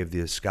that we gave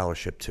the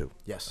scholarship to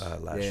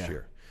last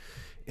year.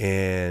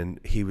 and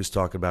he was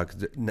talking about,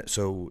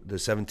 so the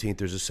 17th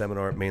there's a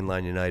seminar at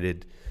Mainline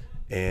United,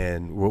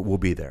 and we'll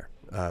be there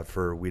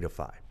for We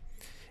Defy.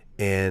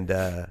 And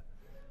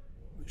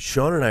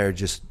Sean and I are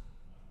just,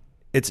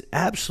 it's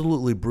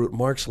absolutely brutal.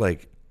 Mark's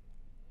like,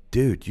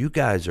 dude, you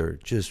guys are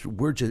just,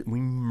 we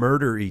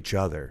murder each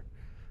other.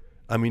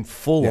 I mean,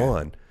 full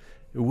on.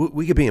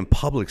 We could be in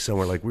public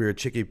somewhere, like we were at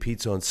Chicky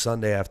Pizza on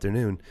Sunday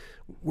afternoon,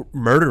 we're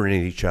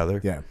murdering each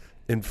other. Yeah.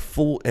 In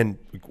full, and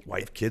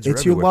wife, kids are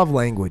It's everywhere. your love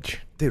language.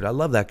 Dude, I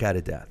love that guy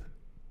to death.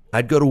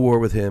 I'd go to war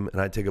with him,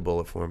 and I'd take a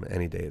bullet for him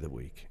any day of the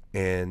week.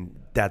 And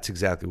that's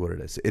exactly what it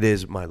is. It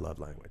is my love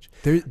language.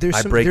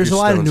 There's a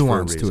lot of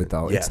nuance to it,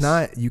 though. Yes. It's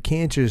not, you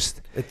can't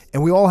just,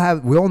 and we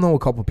all know a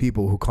couple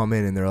people who come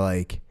in and they're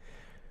like,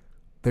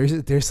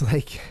 there's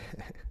like,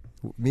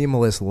 me and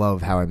Melissa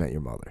love How I Met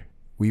Your Mother.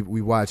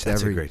 We watched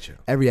That's a great show.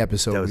 Every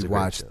episode we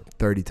watched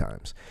 30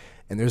 times.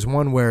 And there's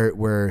one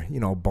where you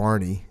know,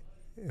 Barney,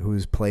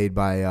 who's played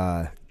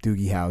by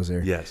Doogie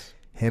Howser. Yes.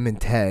 Him and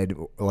Ted,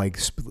 like,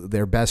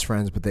 they're best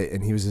friends,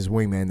 and he was his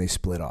wingman. They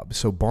split up.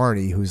 So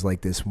Barney, who's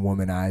like this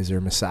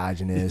womanizer,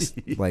 misogynist,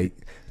 like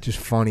just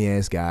funny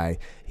ass guy,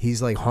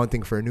 he's like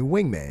hunting for a new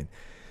wingman,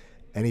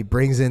 and he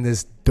brings in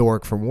this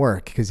dork from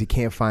work because he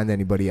can't find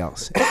anybody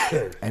else,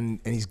 and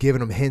he's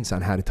giving him hints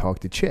on how to talk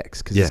to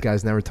chicks because this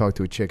guy's never talked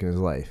to a chick in his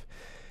life,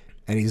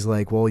 and he's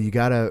like, well, you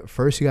gotta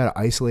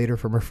isolate her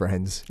from her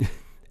friends.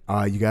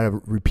 You got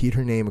to repeat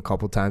her name a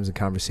couple times in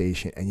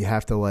conversation, and you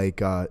have to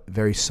like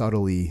very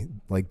subtly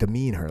like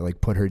demean her, like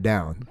put her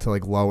down to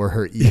like lower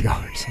her ego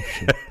or some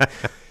shit.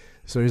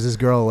 So there's this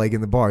girl like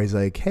in the bar. He's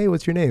like, "Hey,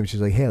 what's your name?" She's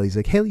like, "Haley." He's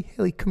like, "Haley,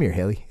 come here,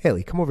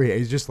 Haley, come over here."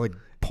 He's just like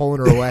pulling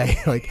her away,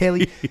 like,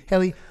 "Haley,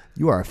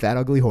 you are a fat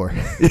ugly whore."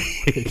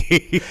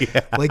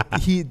 Like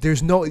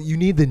you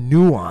need the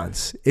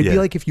nuance. It'd be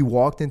like if you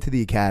walked into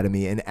the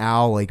academy and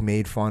Al like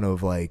made fun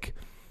of like,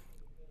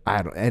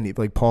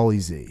 like Paulie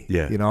Z,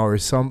 you know, or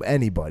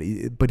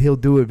anybody, but he'll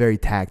do it very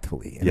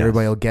tactfully, and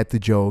everybody will get the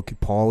joke.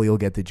 Paulie will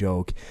get the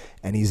joke,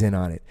 and he's in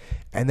on it.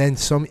 And then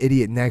some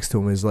idiot next to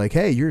him is like,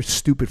 "Hey, you're a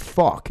stupid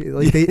fuck."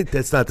 Like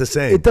that's not the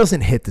same. It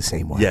doesn't hit the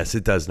same way. Yes,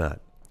 it does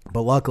not.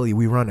 But luckily,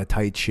 we run a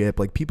tight ship.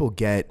 Like people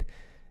get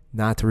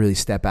not to really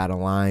step out of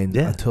line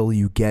until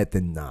you get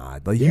the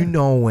nod. Like you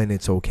know when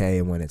it's okay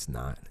and when it's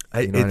not.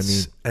 You know what I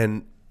mean?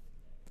 And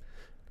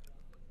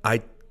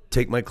I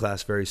take my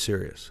class very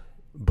serious.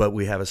 But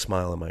we have a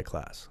smile in my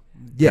class.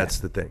 Yeah. That's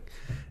the thing.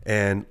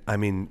 And, I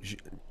mean,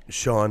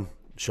 Sean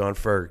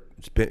Ferg,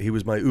 he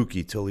was my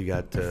Ookie till he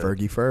got...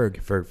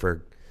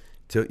 Ferg.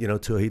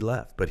 Till he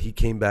left. But he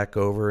came back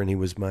over, and he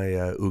was my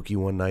Ookie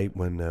one night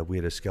when we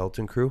had a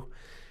skeleton crew.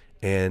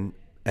 And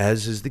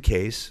as is the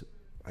case,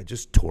 I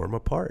just tore him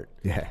apart.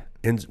 Yeah.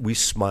 And we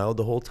smiled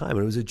the whole time.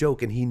 And it was a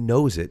joke, and he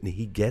knows it, and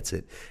he gets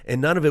it.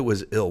 And none of it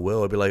was ill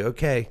will. I'd be like,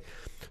 okay,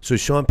 so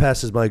Sean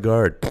passes my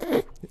guard.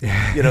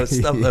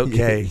 Stuff,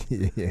 okay.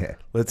 Yeah.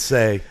 Let's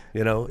say,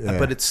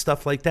 but it's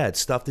stuff like that,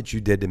 stuff that you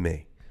did to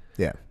me.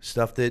 Yeah.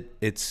 Stuff that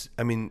it's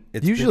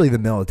usually the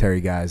military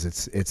guys,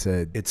 it's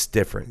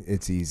different.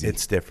 It's easy.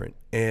 It's different.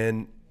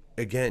 And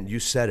again, you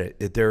said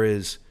it.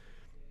 There's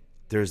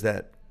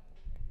that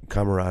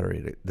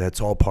camaraderie.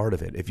 That's all part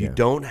of it. If you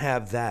don't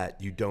have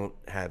that, you don't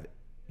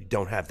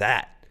have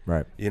that.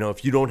 Right.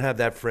 If you don't have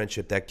that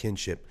friendship, that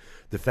kinship,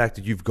 the fact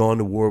that you've gone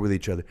to war with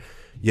each other,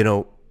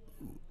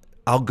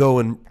 I'll go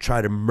and try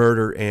to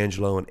murder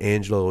Angelo, and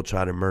Angelo will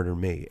try to murder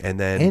me. And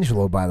then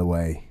Angelo, by the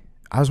way,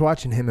 I was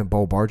watching him and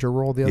Bo Barger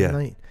roll the other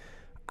night.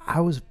 I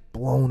was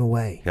blown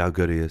away. How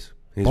good he is.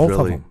 He's both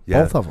of them.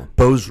 Both of them.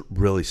 Bo's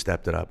really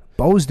stepped it up.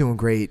 Bo's doing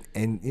great,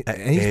 and he's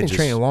been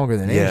training longer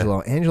than Angelo.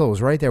 Angelo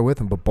was right there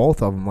with him, but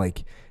both of them,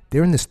 like,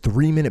 they're in this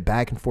 3-minute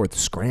back and forth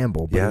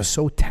scramble, but it was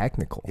so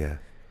technical. Yeah.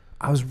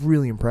 I was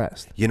really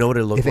impressed. You know what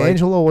it looked like? If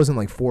Angelo wasn't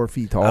like 4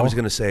 feet tall. I was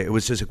going to say, it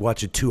was just like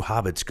watching two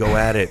hobbits go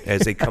at it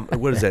as they come.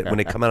 What is that? When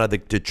they come out of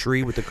the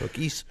tree with the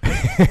cookies?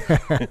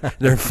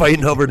 They're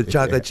fighting over the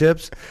chocolate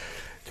chips?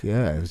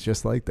 Yeah, it was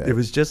just like that. It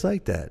was just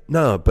like that.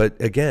 No, but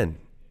again,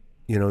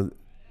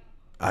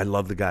 I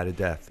love the guy to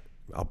death.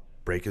 I'll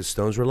break his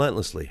stones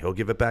relentlessly. He'll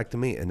give it back to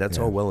me, and that's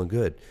all well and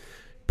good.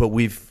 But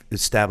we've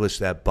established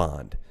that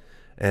bond.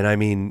 And I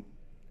mean,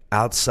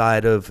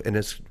 outside of,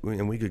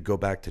 and we could go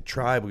back to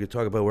tribe, we could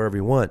talk about wherever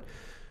you want,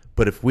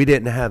 but if we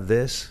didn't have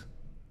this,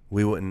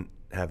 we wouldn't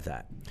have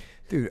that.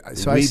 Dude,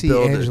 so I see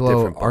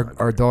Angelo,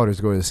 our daughters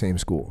go to the same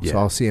school, so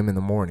I'll see him in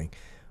the morning.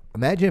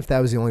 Imagine if that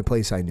was the only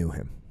place I knew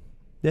him.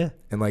 Yeah.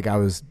 And like I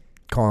was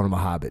calling him a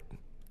hobbit,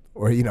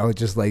 or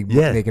just like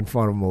making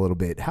fun of him a little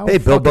bit. Hey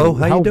Bilbo,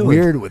 how you doing? How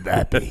weird would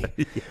that be?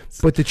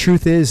 Yes. But the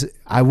truth is,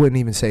 I wouldn't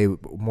even say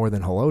more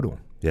than hello to him.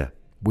 Yeah.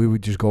 We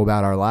would just go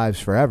about our lives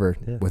forever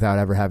without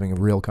ever having a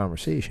real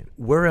conversation.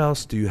 Where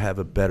else do you have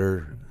a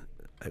better,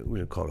 we're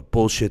going to call it a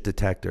bullshit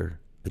detector,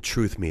 a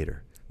truth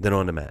meter, than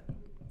on the mat?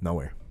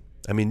 Nowhere.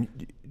 I mean,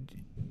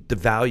 the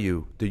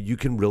value that you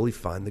can really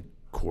find the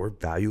core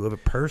value of a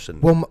person.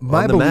 Well,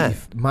 my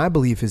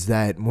belief is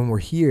that when we're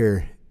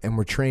here and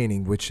we're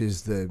training, which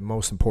is the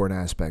most important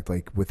aspect,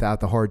 like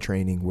without the hard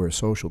training, we're a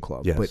social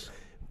club. Yes. But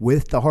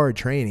with the hard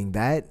training,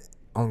 that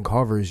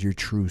uncovers your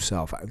true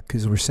self.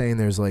 Because we're saying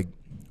there's like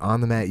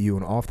on the mat you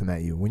and off the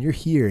mat you. When you're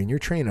here and you're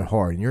training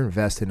hard and you're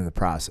invested in the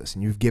process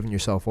and you've given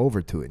yourself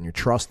over to it and you're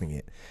trusting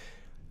it,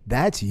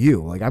 that's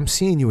you. Like, I'm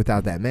seeing you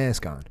without that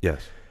mask on.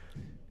 Yes.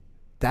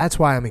 That's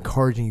why I'm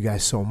encouraging you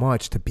guys so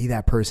much to be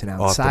that person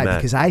outside,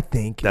 because I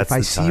think that's if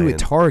I see you at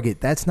Target,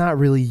 that's not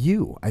really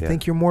you. I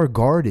think you're more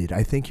guarded.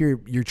 I think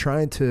you're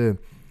trying to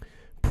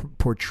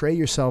portray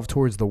yourself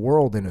towards the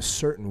world in a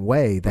certain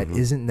way that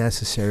isn't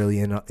necessarily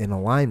in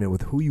alignment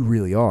with who you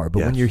really are.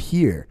 But when you're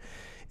here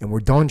and we're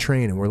done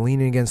training, we're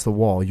leaning against the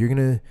wall, you're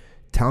going to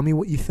tell me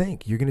what you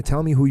think. You're going to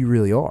tell me who you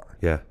really are.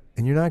 Yeah.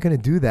 And you're not going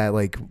to do that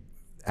like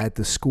at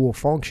the school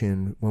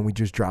function when we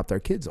just dropped our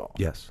kids off.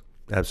 Yes,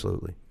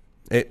 absolutely.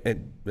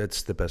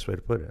 That's the best way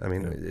to put it. I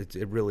mean,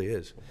 it really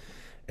is.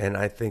 And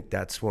I think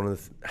that's one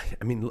of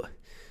the,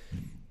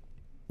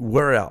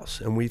 where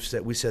else? And we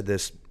said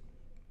this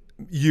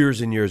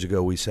years and years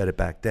ago. We said it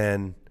back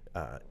then.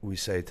 We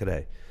say it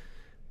today.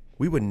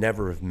 We would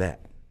never have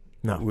met.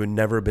 No. We would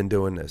never have been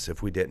doing this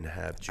if we didn't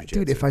have jiu-jitsu.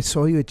 Dude, if I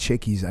saw you at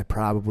Chickies, I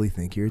probably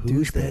think you're a douchebag.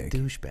 Who's that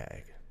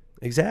douchebag?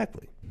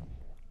 Exactly.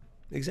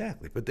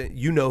 But then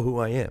you know who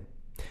I am.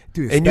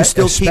 Dude, and you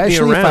still keep me around.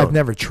 Especially if I've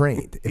never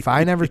trained. If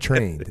I never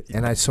trained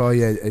and I saw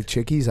you at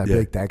Chickies, I'd be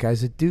like, that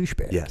guy's a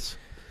douchebag. Yes.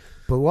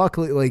 But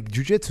luckily, like,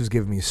 jiu-jitsu's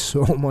given me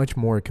so much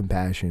more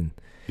compassion.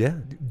 Yeah.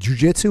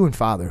 Jiu-jitsu and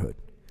fatherhood.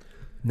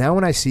 Now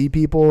when I see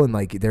people and,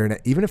 like,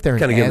 even if they're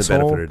an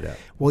asshole. The benefit of the doubt.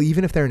 Well,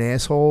 even if they're an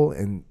asshole,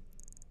 and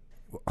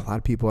a lot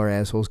of people are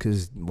assholes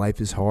because life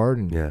is hard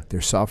and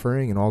they're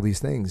suffering and all these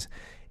things,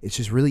 it's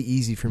just really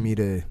easy for me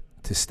to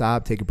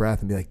stop, take a breath,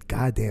 and be like,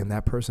 God damn,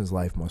 that person's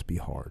life must be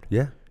hard.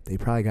 Yeah. They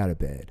probably got it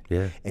bad.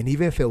 Yeah. And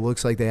even if it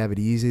looks like they have it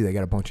easy, they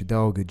got a bunch of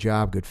dough, good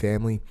job, good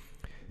family,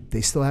 they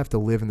still have to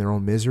live in their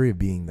own misery of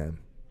being them.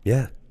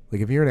 Yeah.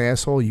 Like, if you're an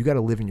asshole, you got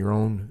to live in your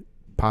own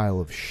pile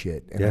of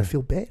shit. And I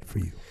feel bad for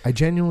you. I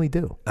genuinely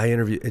do. I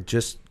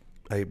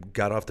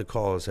got off the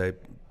call as I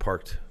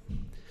parked.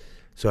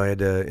 So I had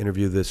to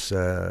interview this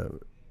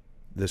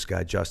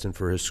guy, Justin,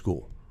 for his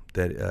school.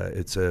 That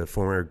it's a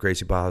former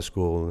Gracie Barra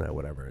school,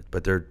 whatever.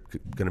 But they're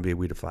going to be a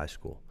We Defy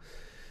school.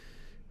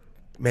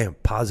 Man,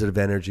 positive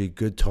energy,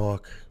 good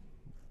talk.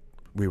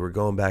 We were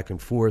going back and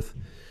forth.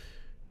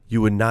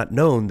 You would not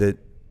known that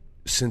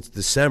since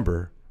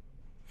December,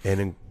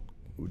 and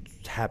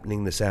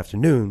happening this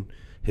afternoon,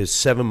 his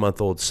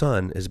 7-month-old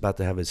son is about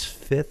to have his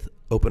 5th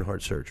open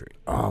heart surgery.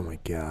 Oh my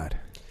God.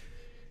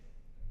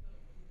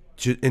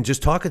 And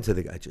just talking to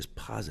the guy, just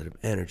positive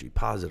energy,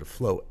 positive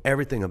flow,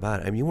 everything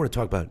about it. I mean, you want to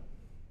talk about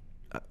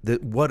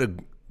what a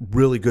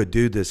really good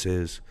dude this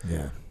is.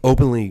 Yeah.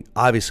 Openly,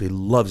 obviously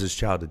loves his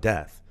child to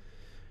death.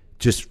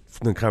 Just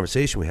from the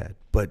conversation we had,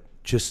 but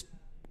just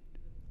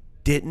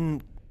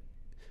didn't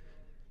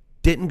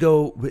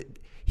go.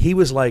 He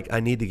was like,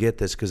 I need to get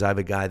this because I have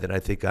a guy that I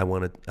think I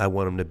want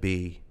him to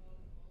be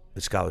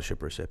a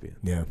scholarship recipient.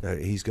 Yeah.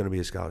 He's going to be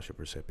a scholarship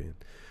recipient.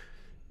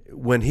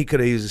 When he could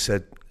have easily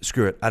said,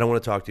 screw it, I don't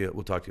want to talk to you.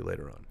 We'll talk to you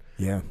later on.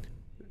 Yeah.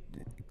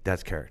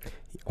 That's character.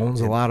 He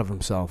owns a lot of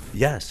himself.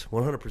 Yes,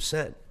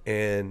 100%.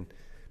 And,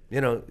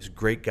 he's a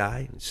great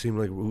guy. It seemed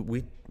like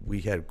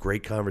we had a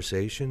great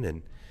conversation,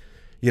 and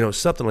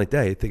something like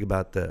that. You think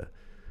about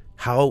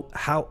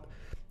how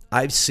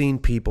I've seen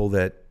people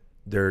that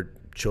their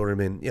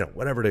children,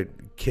 whatever the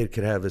kid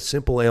could have, a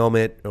simple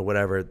ailment or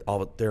whatever,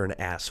 they're an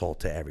asshole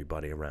to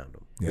everybody around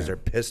them because they're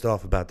pissed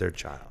off about their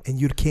child. And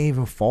you can't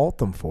even fault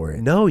them for it.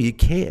 No, you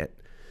can't.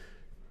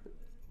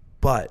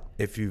 But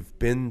if you've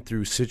been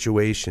through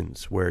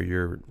situations where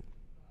you're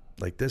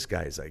like, this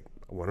guy's like,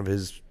 one of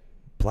his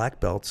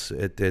black belts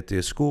at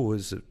the school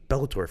is a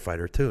Bellator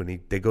fighter too, and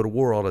they go to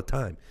war all the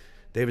time.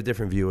 They have a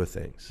different view of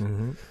things.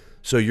 Mm-hmm.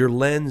 So your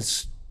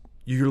lens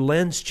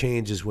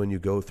changes when you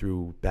go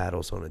through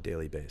battles on a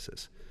daily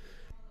basis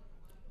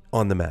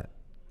on the mat.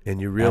 And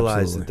you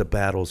realize that the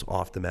battles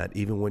off the mat,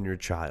 even when your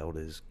child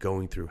is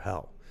going through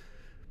hell,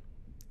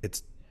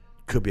 it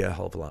could be a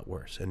hell of a lot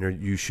worse.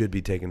 And you should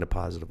be taking the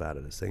positive out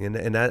of this thing.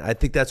 And I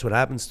think that's what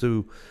happens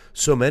to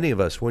so many of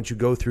us. Once you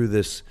go through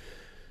this,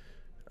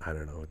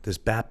 this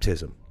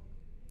baptism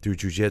through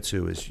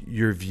jiu-jitsu, is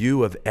your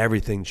view of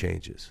everything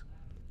changes.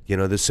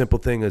 The simple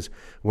thing is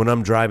when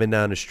I'm driving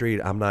down the street,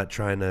 I'm not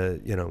trying to,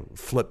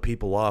 flip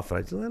people off.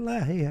 I say,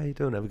 hey, how you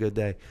doing? Have a good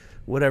day.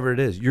 Whatever it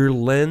is. Your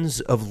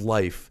lens of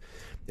life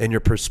and your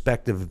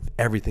perspective of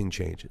everything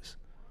changes.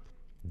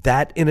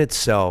 That in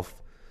itself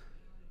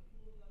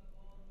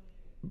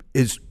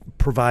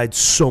provides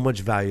so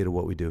much value to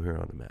what we do here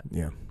on the mat.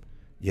 Yeah.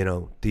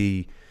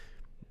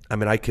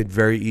 I could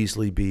very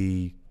easily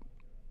be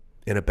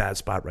in a bad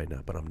spot right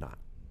now, but I'm not.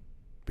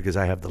 Because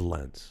I have the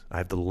lens.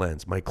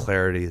 My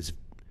clarity is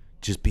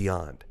just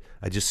beyond.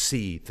 I just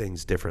see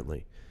things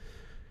differently.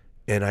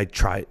 And I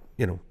try,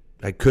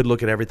 I could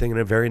look at everything in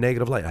a very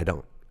negative light. I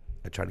don't.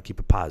 I try to keep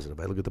it positive.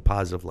 I look at the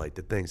positive light,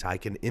 the things I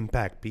can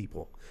impact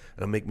people.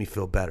 It'll make me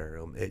feel better,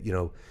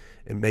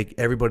 and make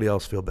everybody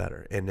else feel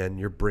better. And then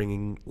you're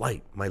bringing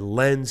light. My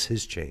lens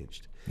has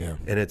changed. Yeah.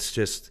 And it's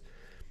just,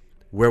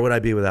 where would I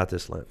be without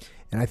this lens?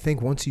 And I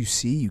think once you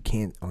see, you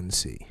can't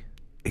unsee.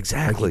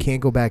 Exactly. Like you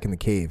can't go back in the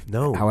cave.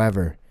 No.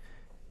 However,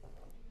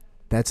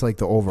 that's like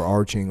the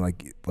overarching,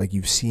 like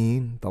you've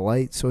seen the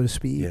light, so to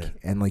speak,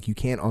 and like you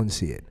can't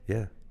unsee it.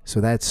 Yeah.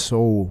 So that's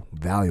so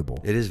valuable.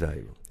 It is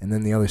valuable. And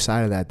then the other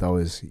side of that, though,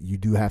 is you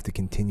do have to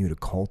continue to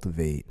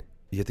cultivate.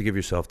 You have to give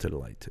yourself to the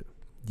light too.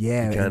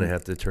 Yeah, you kind of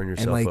have to turn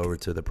yourself over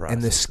to the process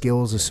and the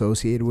skills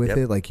associated with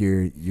it, like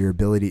your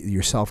ability,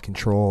 your self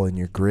control, and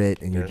your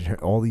grit, and your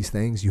all these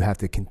things. You have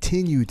to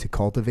continue to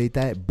cultivate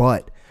that.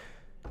 But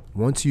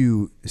once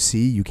you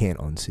see, you can't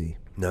unsee.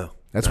 No,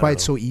 that's why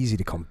it's so easy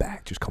to come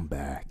back. Just come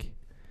back.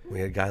 We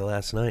had a guy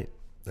last night.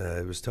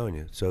 I was telling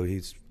you. So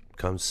he's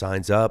comes,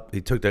 signs up.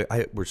 He took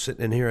we're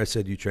sitting in here. I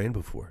said, "You trained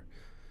before?"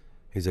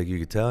 He's like, "You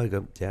could tell." I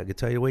go, "Yeah, I could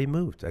tell you the way he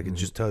moved. I could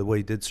just tell the way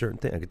he did certain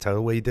things. I could tell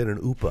the way he did an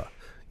UPA.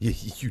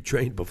 You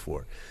trained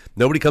before."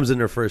 Nobody comes in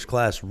their first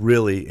class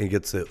really and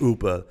gets the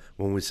UPA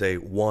when we say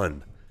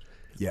one.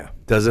 Yeah.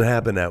 Doesn't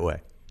happen that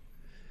way.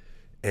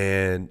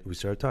 And we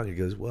started talking. He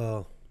goes,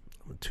 "Well,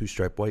 I'm a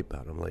 2-stripe white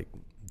belt." I'm like,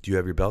 "Do you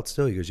have your belt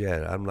still?" He goes,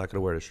 "Yeah, I'm not going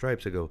to wear the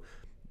stripes." I go,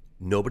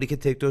 "Nobody can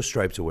take those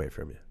stripes away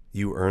from you.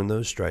 You earn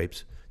those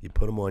stripes. You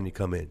put them on, you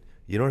come in.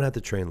 You don't have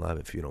to train live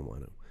if you don't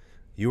want to.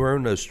 You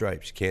earn those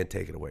stripes. You can't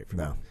take it away from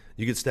you.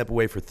 You can step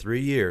away for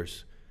 3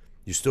 years.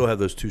 You still have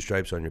those 2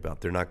 stripes on your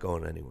belt. They're not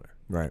going anywhere."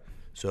 Right.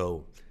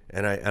 So,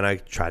 and I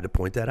tried to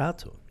point that out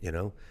to him. You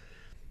know,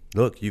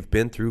 look, you've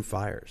been through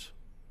fires.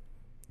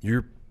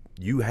 You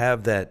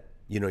have that.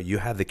 You know, you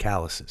have the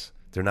calluses.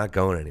 They're not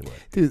going anywhere,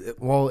 dude.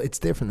 Well, it's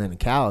different than a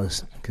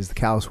callus because the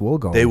callus will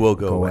go. They will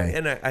go away.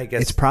 And I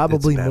guess it's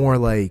probably more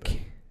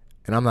like.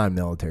 And I'm not a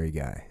military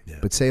guy,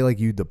 but say like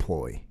you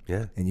deploy,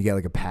 and you get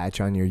like a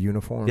patch on your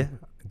uniform. Yeah.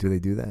 Do they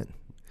do that?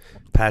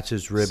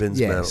 Patches, ribbons,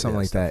 metal, something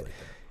like that.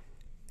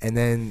 And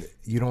then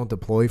you don't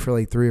deploy for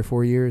like 3 or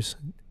 4 years,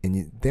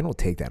 and they don't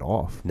take that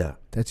off. No,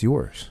 that's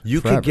yours.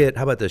 You could get.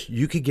 How about this?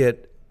 You could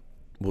get.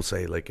 We'll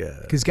say like a.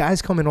 Because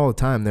guys come in all the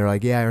time. They're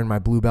like, "Yeah, I earned my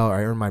blue belt. Or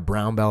I earned my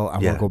brown belt. I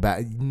want to go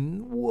back."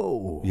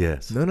 Whoa.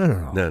 Yes.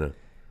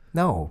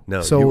 No.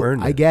 So you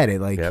earned it. I get it.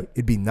 Like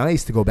it'd be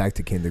nice to go back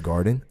to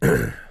kindergarten.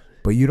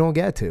 But you don't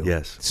get to.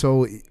 Yes.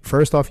 So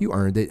first off, you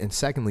earned it, and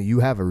secondly,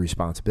 you have a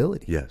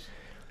responsibility. Yes.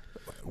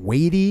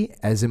 Weighty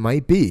as it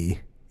might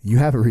be, you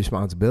have a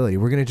responsibility.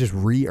 We're gonna just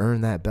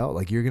re-earn that belt.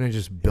 Like you're gonna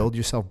just build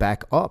yourself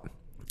back up.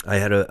 I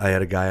had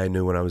a guy I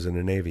knew when I was in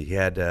the Navy. He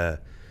had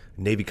a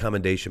Navy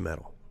Commendation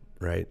Medal,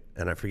 right?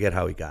 And I forget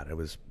how he got it. It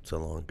was so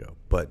long ago.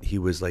 But he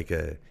was like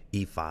a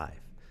E5. I'm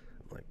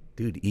like,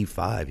 dude,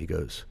 E5. He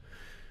goes,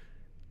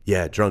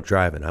 yeah, drunk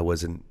driving. I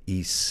was an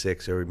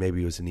E6 or maybe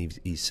he was an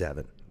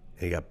E7.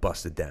 He got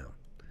busted down.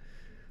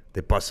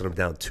 They busted him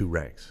down 2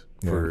 ranks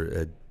for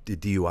a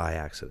DUI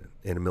accident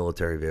in a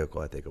military vehicle,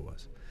 I think it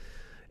was.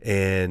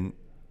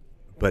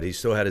 But he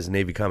still had his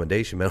Navy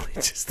Commendation Medal. He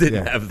just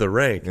didn't have the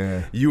rank.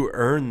 Yeah. You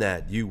earn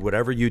that.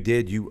 Whatever you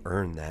did, you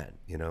earn that.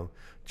 You know,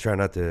 try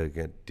not to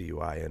get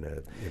DUI in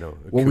a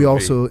well, we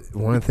also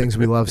one of the things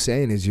we love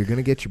saying is you're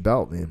gonna get your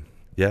belt, man.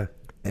 Yeah.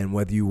 And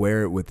whether you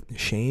wear it with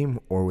shame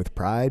or with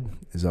pride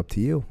is up to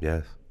you.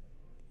 Yes.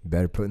 You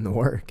better put in the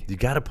work. You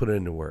got to put it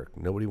into work.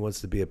 Nobody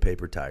wants to be a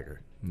paper tiger.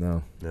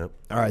 No. Nope.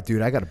 All right,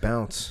 dude, I got to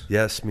bounce.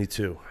 Yes, me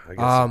too.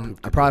 I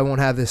probably won't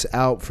have this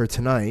out for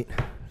tonight,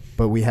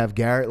 but we have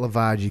Garrett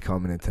Lavagie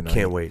coming in tonight.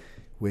 Can't wait.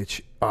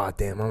 Which,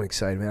 damn, I'm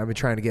excited, man. I've been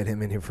trying to get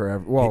him in here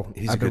forever. Well,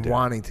 I've been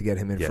wanting to get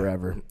him in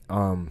forever.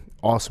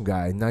 Awesome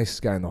guy,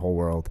 nicest guy in the whole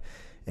world.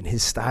 And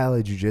his style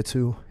of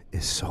jiu-jitsu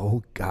is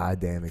so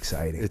goddamn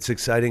exciting. It's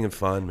exciting and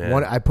fun,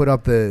 man. I put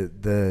up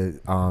the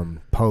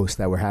post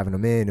that we're having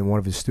him in, and one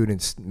of his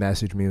students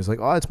messaged me. He was like,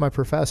 "Oh, it's my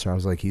professor." I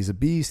was like, "He's a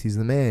beast. He's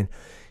the man."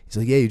 He's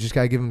like, "Yeah, you just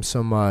gotta give him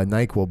some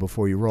NyQuil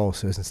before you roll,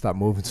 so he doesn't stop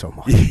moving so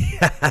much."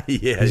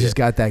 He's just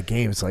got that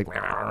game. It's like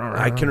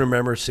I can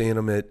remember seeing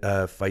him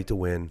at Fight to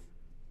Win,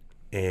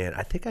 and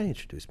I think I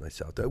introduced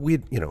myself.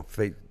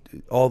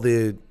 All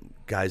the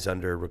guys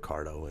under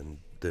Ricardo and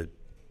the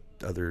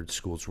other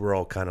schools were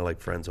all kind of like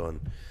friends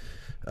on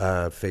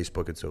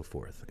Facebook and so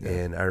forth. Yeah.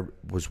 And I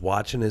was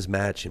watching his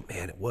match, and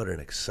man, what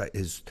an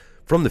exciting!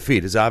 From the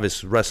feet, his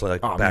obvious wrestling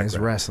background. Man, his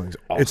wrestling's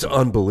awesome. It's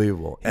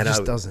unbelievable. He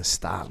just doesn't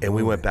stop. And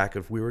we went back.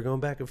 If we were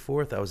going back and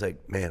forth, I was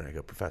like, man, I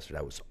go, Professor,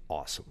 that was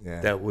awesome. Yeah.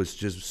 That was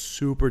just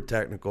super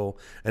technical.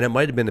 And it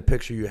might have been the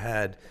picture you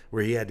had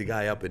where he had the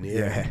guy up in the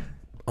air.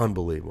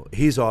 Unbelievable.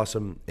 He's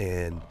awesome,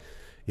 and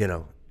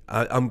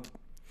I'm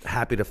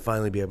happy to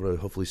finally be able to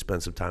hopefully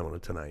spend some time on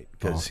it tonight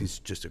because he's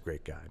just a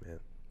great guy, man.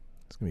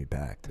 It's gonna be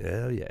packed.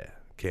 Hell yeah.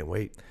 Can't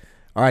wait.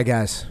 All right,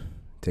 guys.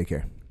 Take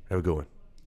care. Have a good one.